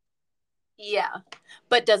 Yeah.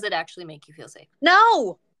 But does it actually make you feel safe?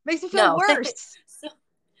 No, makes me feel No. worse.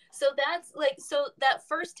 So that's like, so that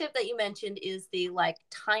first tip that you mentioned is the like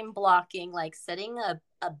time blocking, like setting a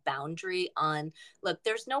boundary on, look,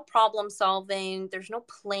 there's no problem solving, there's no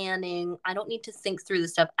planning. I don't need to think through the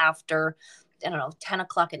stuff after, I don't know, 10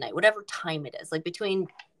 o'clock at night, whatever time it is, like between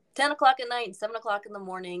 10 o'clock at night and 7 o'clock in the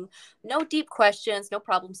morning. No deep questions, no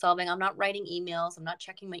problem solving. I'm not writing emails. I'm not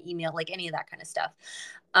checking my email, like any of that kind of stuff.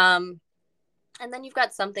 And then you've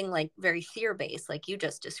got something like very fear-based, like you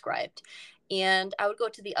just described. And I would go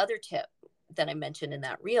to the other tip that I mentioned in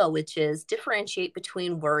that reel, which is differentiate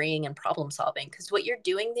between worrying and problem solving. Because what you're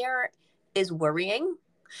doing there is worrying.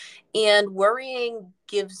 And worrying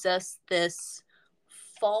gives us this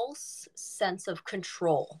false sense of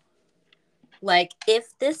control. Like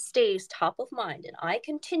if this stays top of mind and I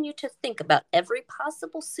continue to think about every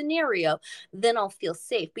possible scenario, then I'll feel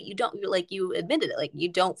safe. But you don't, like you admitted it, like you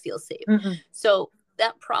don't feel safe. Mm-mm. So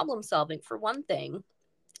that problem solving, for one thing,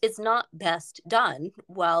 is not best done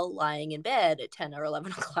while lying in bed at 10 or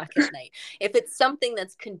 11 o'clock at night. If it's something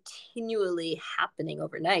that's continually happening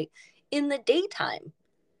overnight, in the daytime,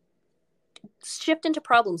 shift into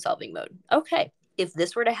problem solving mode. Okay, if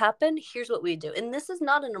this were to happen, here's what we do. And this is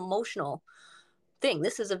not an emotional thing.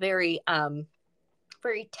 This is a very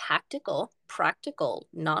very tactical, practical,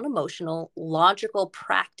 non-emotional, logical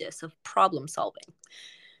practice of problem solving.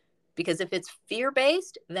 Because if it's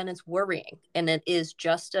fear-based, then it's worrying, and it is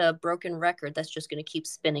just a broken record that's just going to keep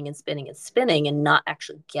spinning and spinning and spinning and not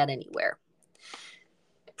actually get anywhere.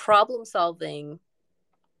 Problem solving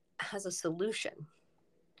has a solution.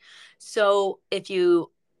 So if you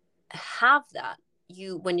have that,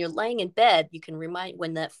 when you're laying in bed, you can remind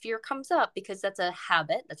when that fear comes up, because that's a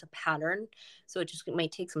habit, that's a pattern. So it just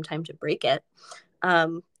might take some time to break it.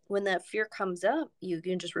 When that fear comes up, you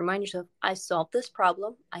can just remind yourself, I solved this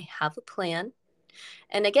problem. I have a plan.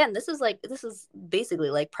 And again, this is basically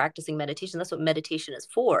like practicing meditation. That's what meditation is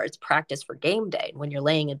for. It's practice for game day. When you're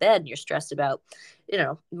laying in bed and you're stressed about,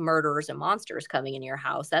 murderers and monsters coming in your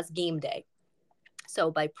house, that's game day.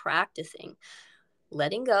 So by practicing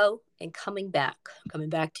letting go and coming back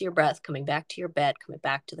to your breath, coming back to your bed, coming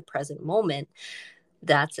back to the present moment,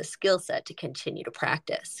 that's a skill set to continue to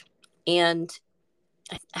practice. And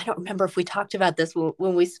I don't remember if we talked about this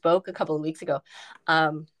when we spoke a couple of weeks ago,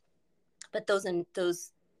 but those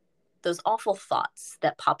awful thoughts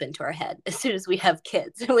that pop into our head as soon as we have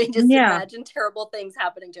kids, and we just imagine terrible things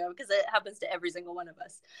happening to them, because it happens to every single one of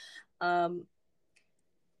us.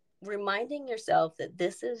 Reminding yourself that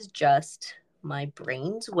this is just my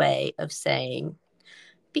brain's way of saying,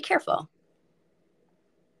 be careful.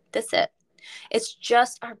 That's it. It's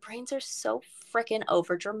just our brains are so freaking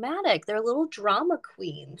over dramatic. They're little drama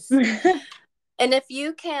queens. And if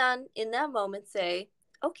you can, in that moment, say,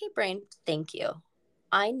 okay, brain, thank you.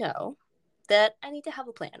 I know that I need to have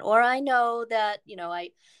a plan, or I know that,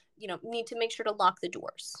 I need to make sure to lock the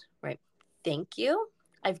doors, right? Thank you.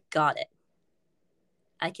 I've got it.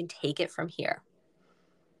 I can take it from here.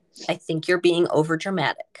 I think you're being over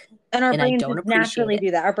dramatic. And our brains I don't just naturally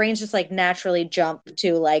do that. Our brains just like naturally jump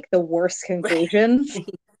to like the worst conclusions.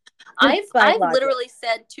 I've literally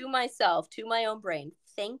said to myself, to my own brain,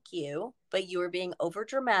 thank you, but you are being over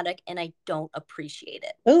dramatic and I don't appreciate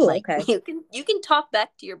it. Oh, like, okay. You can talk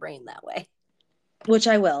back to your brain that way. which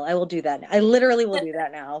I will. I will do that. I literally will do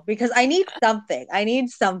that now because I need something. I need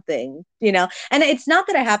something, you know. And it's not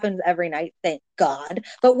that it happens every night, thank God.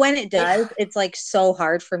 But when it does, it's like so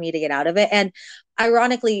hard for me to get out of it. And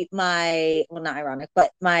ironically, well, not ironic,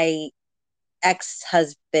 but my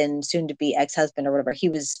ex-husband, soon to be ex-husband or whatever, he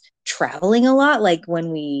was traveling a lot, like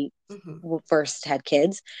when we first had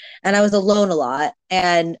kids, and I was alone a lot.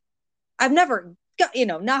 And I've never got,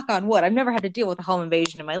 knock on wood, I've never had to deal with a home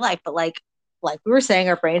invasion in my life, but like we were saying,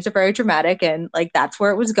 our brains are very dramatic, and like that's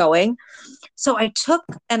where it was going. So I took,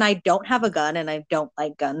 and I don't have a gun, and I don't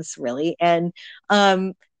like guns really, and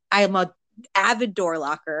I'm a avid door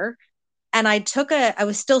locker, and I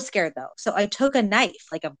was still scared though, so I took a knife,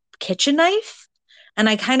 like a kitchen knife, and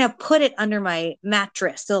I kind of put it under my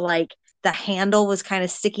mattress, so like the handle was kind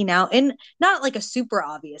of sticking out, in not like a super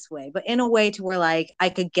obvious way, but in a way to where like I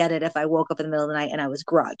could get it if I woke up in the middle of the night and I was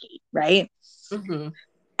groggy, right?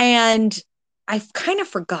 And I kind of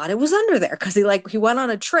forgot it was under there because he went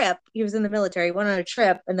on a trip. He was in the military, he went on a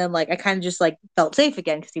trip, and then like I kind of just like felt safe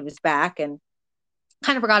again because he was back, and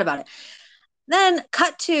kind of forgot about it. Then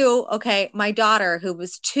cut to, okay, my daughter, who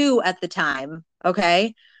was 2 at the time,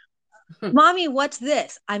 okay, Mommy, what's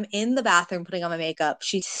this? I'm in the bathroom putting on my makeup.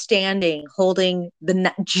 She's standing holding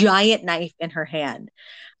the giant knife in her hand.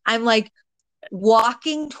 I'm like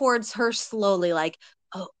walking towards her slowly, like,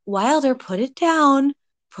 oh, Wilder, put it down.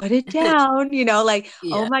 Put it down, like,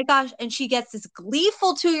 oh Yeah. my gosh. And she gets this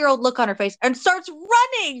gleeful 2-year-old look on her face and starts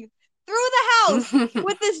running through the house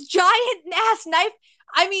with this giant ass knife.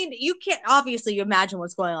 I mean, you can't obviously imagine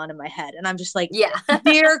what's going on in my head. And I'm just like, Yeah.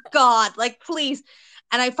 dear God, like, please.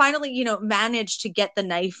 And I finally, managed to get the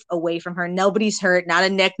knife away from her. Nobody's hurt, not a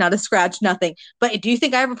nick, not a scratch, nothing. But do you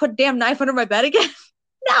think I ever put a damn knife under my bed again?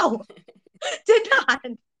 No, did not.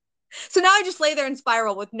 So now I just lay there and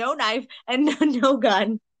spiral with no knife and no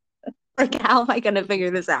gun. Like, how am I going to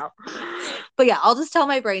figure this out? But yeah, I'll just tell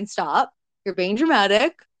my brain, stop. You're being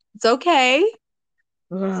dramatic. It's okay.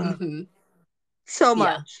 So Yeah.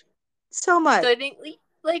 much. So much. So I think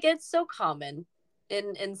like it's so common.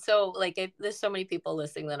 And so like there's so many people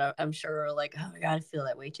listening that I'm sure are like, oh my God, I feel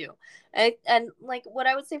that way too. And like what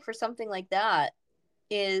I would say for something like that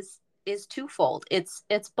is twofold. It's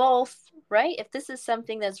both, right? If this is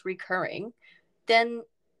something that's recurring, then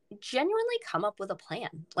genuinely come up with a plan,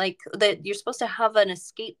 like that you're supposed to have an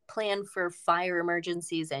escape plan for fire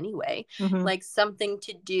emergencies anyway, like something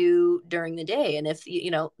to do during the day. And if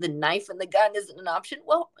the knife and the gun isn't an option,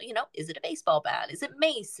 well, is it a baseball bat, is it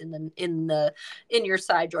mace in your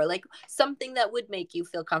side drawer, like something that would make you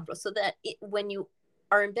feel comfortable, so that when you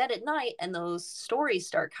are in bed at night and those stories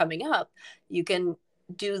start coming up, you can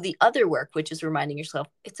do the other work, which is reminding yourself,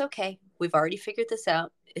 it's okay, we've already figured this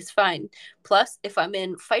out, it's fine. Plus, if I'm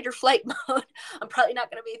in fight or flight mode, I'm probably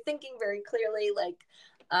not going to be thinking very clearly, like,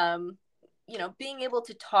 being able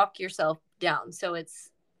to talk yourself down. So it's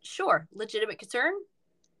sure legitimate concern,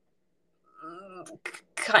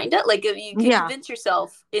 kind of like you can convince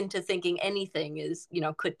yourself into thinking anything is,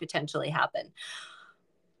 could potentially happen.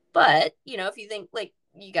 But, if you think like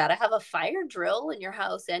you got to have a fire drill in your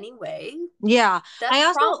house anyway. Yeah.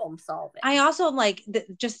 That's problem solving. I also am like,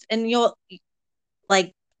 and you'll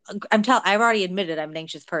like, I've already admitted I'm an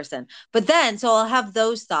anxious person, but then, so I'll have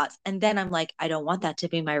those thoughts. And then I'm like, I don't want that to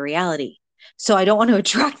be my reality. So I don't want to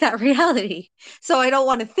attract that reality. So I don't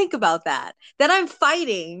want to think about that. Then I'm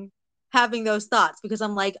fighting having those thoughts because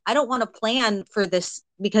I'm like, I don't want to plan for this,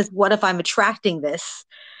 because what if I'm attracting this?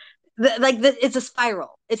 It's a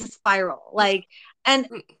spiral. It's a spiral. Like, and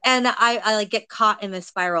I like get caught in this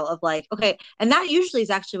spiral of like, okay. And that usually is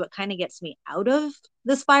actually what kind of gets me out of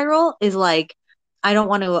the spiral, is like, I don't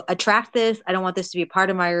want to attract this. I don't want this to be a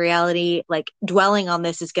part of my reality. Like, dwelling on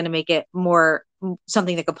this is going to make it more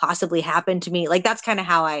something that could possibly happen to me. Like, that's kind of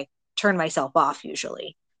how I turn myself off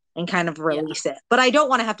usually and kind of release it. But I don't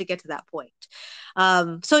want to have to get to that point.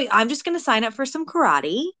 So I'm just going to sign up for some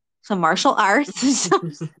karate, some martial arts,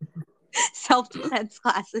 some self-defense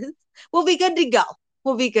classes. We'll be good to go.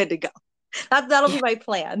 We'll be good to go. That'll be my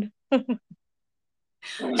plan. And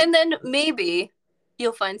then maybe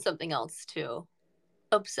you'll find something else to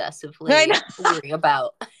obsessively worry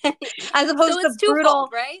about, as opposed to brutal,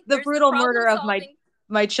 right? The brutal murder of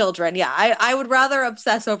my children. Yeah, I would rather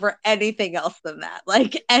obsess over anything else than that,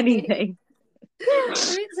 like anything. Right?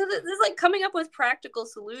 So this is like coming up with practical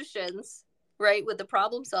solutions, right, with the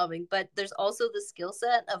problem solving, but there's also the skill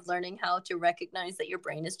set of learning how to recognize that your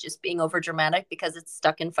brain is just being over dramatic because it's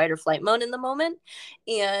stuck in fight or flight mode in the moment,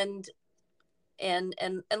 and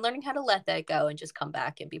learning how to let that go and just come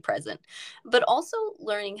back and be present. But also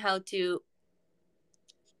learning how to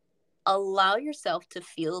allow yourself to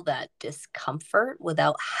feel that discomfort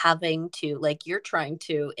without having to, like, you're trying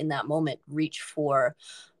to in that moment reach for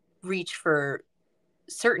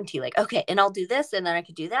certainty, like, okay, and I'll do this and then I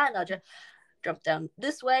could do that and I'll just jump down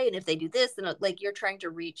this way, and if they do this, then like you're trying to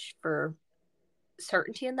reach for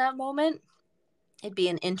certainty in that moment. It'd be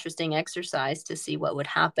an interesting exercise to see what would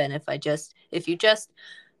happen if you just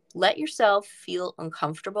let yourself feel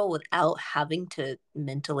uncomfortable without having to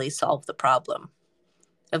mentally solve the problem.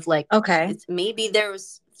 Of like, Okay. it's maybe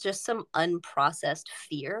there's just some unprocessed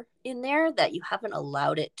fear in there that you haven't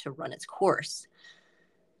allowed it to run its course.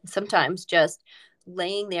 Sometimes just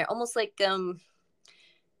laying there, almost like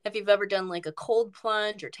if you've ever done like a cold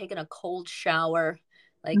plunge or taken a cold shower,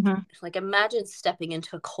 like Mhm. like imagine stepping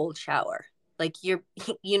into a cold shower. Like you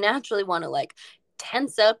naturally want to like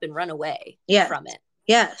tense up and run away Yes. from it.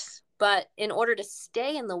 Yes. But in order to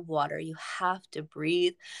stay in the water, you have to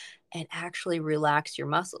breathe and actually relax your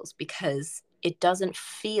muscles, because it doesn't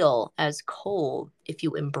feel as cold if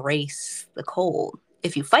you embrace the cold.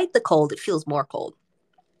 If you fight the cold, it feels more cold.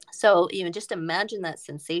 So even just imagine that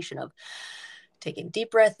sensation of taking a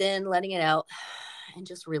deep breath in, letting it out, and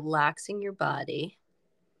just relaxing your body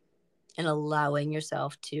and allowing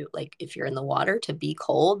yourself to, like, if you're in the water, to be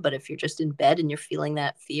cold. But if you're just in bed and you're feeling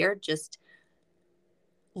that fear, just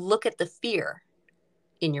look at the fear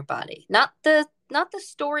in your body, not the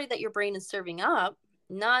story that your brain is serving up,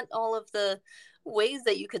 not all of the ways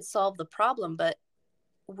that you could solve the problem, but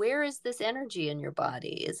where is this energy in your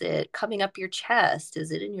body? Is it coming up your chest?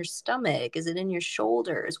 Is it in your stomach? Is it in your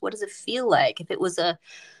shoulders? What does it feel like? If it was a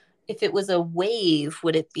wave,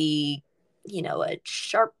 would it be, a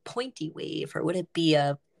sharp pointy wave, or would it be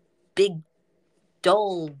a big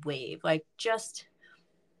dull wave? Like, just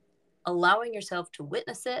allowing yourself to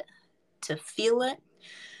witness it, to feel it,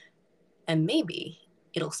 and maybe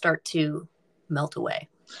it'll start to melt away.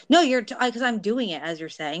 No, because I'm doing it as you're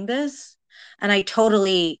saying this, and I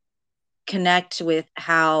totally connect with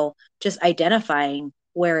how just identifying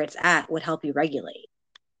where it's at would help you regulate.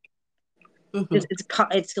 Mm-hmm.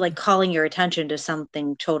 It's like calling your attention to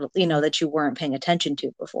something totally, that you weren't paying attention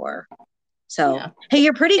to before. So, Yeah. hey,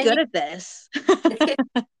 you're pretty good at this.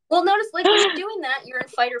 Well, notice, like, when you're doing that, you're in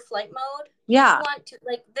fight or flight mode. Yeah. You want to,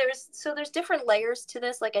 like, there's different layers to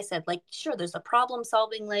this. Like I said, like, sure, there's a problem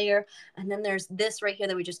solving layer. And then there's this right here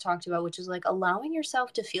that we just talked about, which is like allowing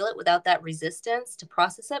yourself to feel it without that resistance, to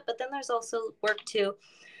process it. But then there's also work to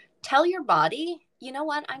tell your body, you know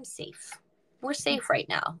what, I'm safe. We're safe right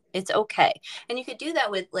now. It's okay. And you could do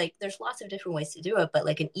that with, like, there's lots of different ways to do it, but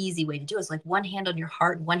like an easy way to do it is like one hand on your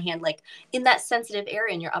heart, one hand like in that sensitive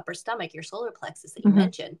area in your upper stomach, your solar plexus that you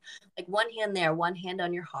mentioned, like one hand there, one hand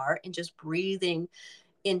on your heart, and just breathing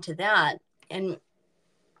into that. And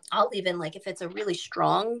I'll even, like, if it's a really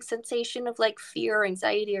strong sensation of like fear,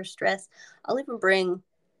 anxiety, or stress, I'll even bring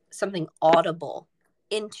something audible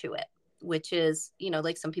into it, which is,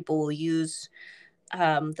 like some people will use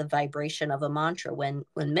the vibration of a mantra when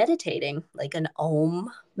meditating, like an om,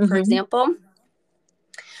 for example.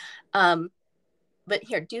 But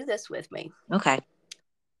here, do this with me. Okay.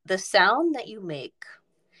 The sound that you make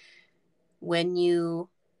when you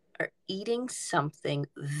are eating something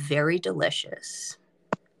very delicious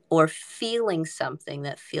or feeling something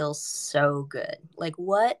that feels so good, like,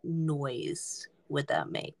 what noise would that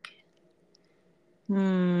make?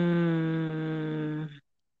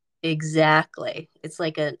 Exactly. It's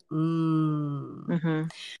like a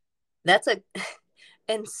That's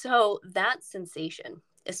and so that sensation,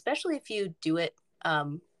 especially if you do it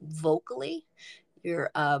vocally,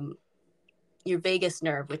 your vagus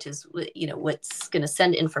nerve, which is, what's going to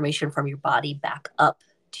send information from your body back up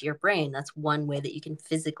to your brain. That's one way that you can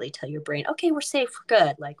physically tell your brain, okay, we're safe, we're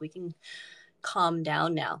good. Like, we can calm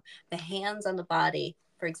down now. The hands on the body,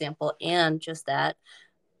 for example, and just that,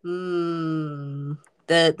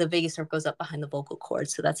 the vagus nerve goes up behind the vocal cord.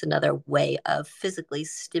 So that's another way of physically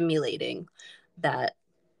stimulating that,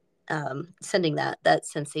 sending that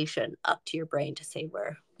sensation up to your brain to say,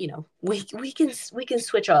 we can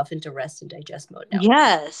switch off into rest and digest mode now.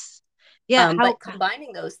 Yes. Yeah. But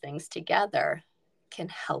combining those things together can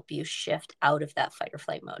help you shift out of that fight or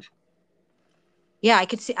flight mode. Yeah,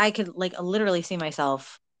 I could like literally see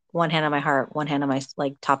myself, one hand on my heart, one hand on my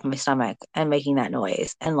like top of my stomach, and making that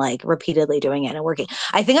noise and like repeatedly doing it and working.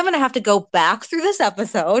 I think I'm gonna have to go back through this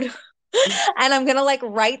episode and I'm gonna like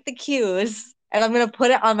write the cues and I'm gonna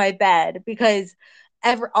put it on my bed, because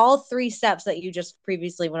all three steps that you just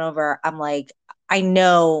previously went over, I'm like, I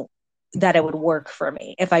know that it would work for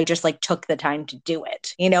me if I just like took the time to do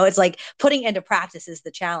it. It's like putting into practice is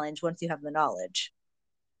the challenge once you have the knowledge.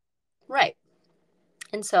 Right.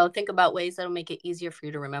 And so think about ways that'll make it easier for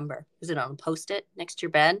you to remember. Is it on a Post-it next to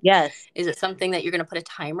your bed? Yes. Is it something that you're going to put a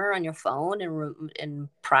timer on your phone and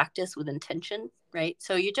practice with intention, right?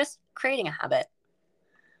 So you're just creating a habit.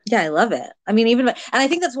 Yeah, I love it. I mean, and I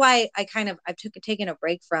think that's why I've taken a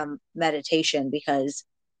break from meditation, because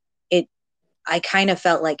I kind of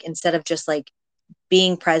felt like instead of just like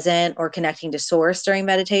being present or connecting to source during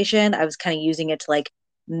meditation, I was kind of using it to like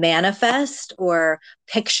manifest or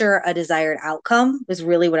picture a desired outcome, was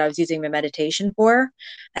really what I was using my meditation for.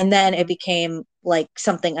 And then it became like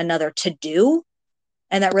another to do.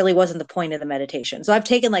 And that really wasn't the point of the meditation. So I've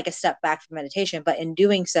taken like a step back from meditation, but in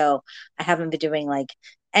doing so, I haven't been doing like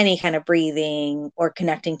any kind of breathing or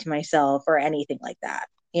connecting to myself or anything like that.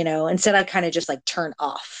 Instead I kind of just like turn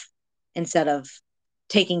off instead of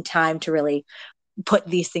taking time to really put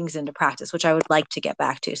these things into practice, which I would like to get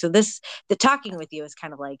back to. So the talking with you is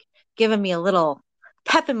kind of like giving me a little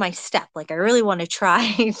pep in my step. Like I really want to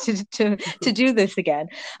try to do this again.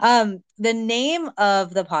 The name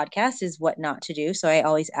of the podcast is What Not to Do. So I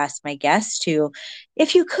always ask my guests to,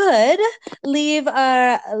 if you could, leave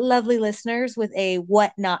lovely listeners with a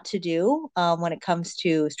what not to do when it comes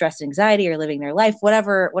to stress and anxiety or living their life,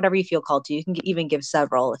 whatever you feel called to. You can even give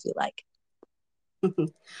several if you like.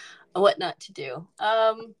 What not to do.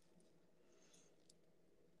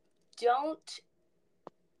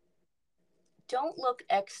 Don't look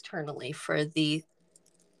externally for the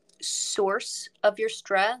source of your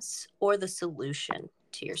stress or the solution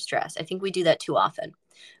to your stress. I think we do that too often,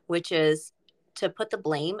 which is to put the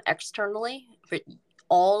blame externally for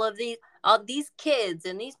all these kids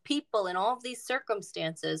and these people and all of these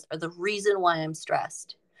circumstances are the reason why I'm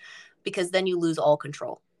stressed, because then you lose all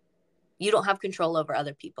control. You don't have control over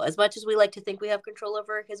other people. As much as we like to think we have control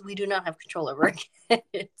over our kids, we do not have control over our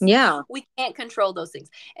kids. Yeah. We can't control those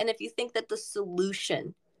things. And if you think that the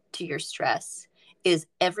solution to your stress is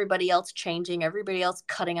everybody else changing, everybody else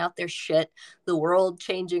cutting out their shit, the world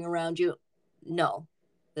changing around you, no.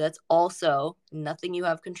 That's also nothing you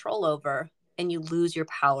have control over, and you lose your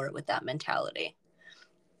power with that mentality.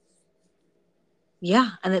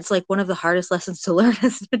 Yeah. And it's like one of the hardest lessons to learn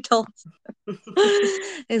as an adult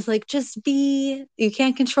is like, you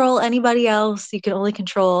can't control anybody else. You can only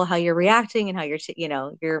control how you're reacting and how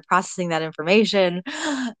you're processing that information.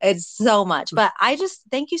 It's so much, but I just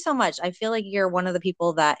thank you so much. I feel like you're one of the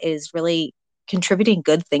people that is really contributing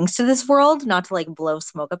good things to this world, not to like blow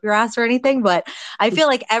smoke up your ass or anything, but I feel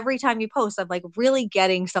like every time you post, I'm like really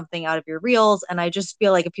getting something out of your reels. And I just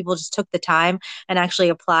feel like if people just took the time and actually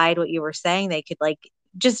applied what you were saying, they could like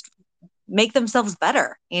just make themselves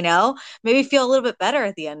better, maybe feel a little bit better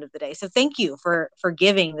at the end of the day. So thank you for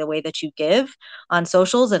giving the way that you give on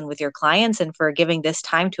socials and with your clients, and for giving this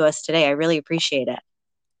time to us today. I really appreciate it.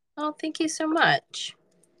 Oh, thank you so much.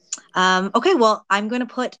 Okay, well, I'm going to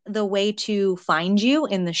put the way to find you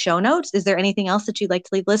in the show notes. Is there anything else that you'd like to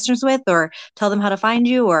leave listeners with, or tell them how to find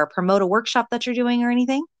you, or promote a workshop that you're doing or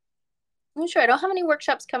anything? Sure. I don't have any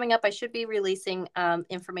workshops coming up. I should be releasing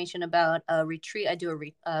information about a retreat. I do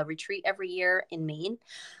a retreat every year in Maine.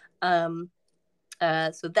 So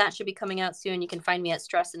that should be coming out soon. You can find me at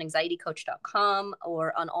stressandanxietycoach.com,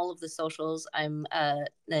 or on all of the socials. I'm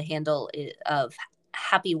the handle of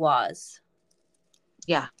Happy Woz.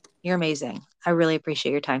 Yeah, you're amazing. I really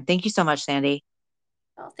appreciate your time. Thank you so much, Sandy.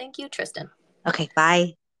 Oh, thank you, Tristan. Okay,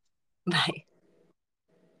 bye. Bye.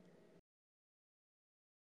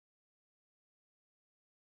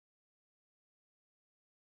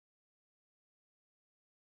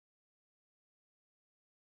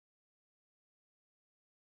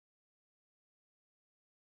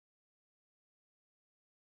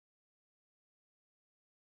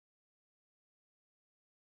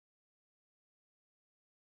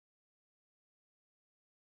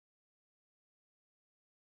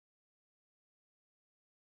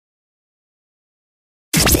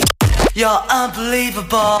 You're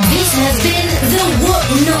unbelievable. This has been the What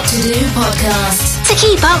Not to Do podcast. To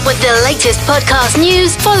keep up with the latest podcast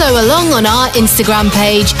news, follow along on our Instagram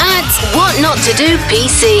page at What Not to Do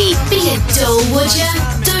PC. Be a doll, would ya?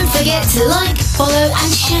 Don't forget to like, follow,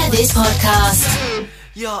 and share this podcast.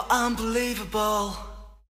 You're unbelievable.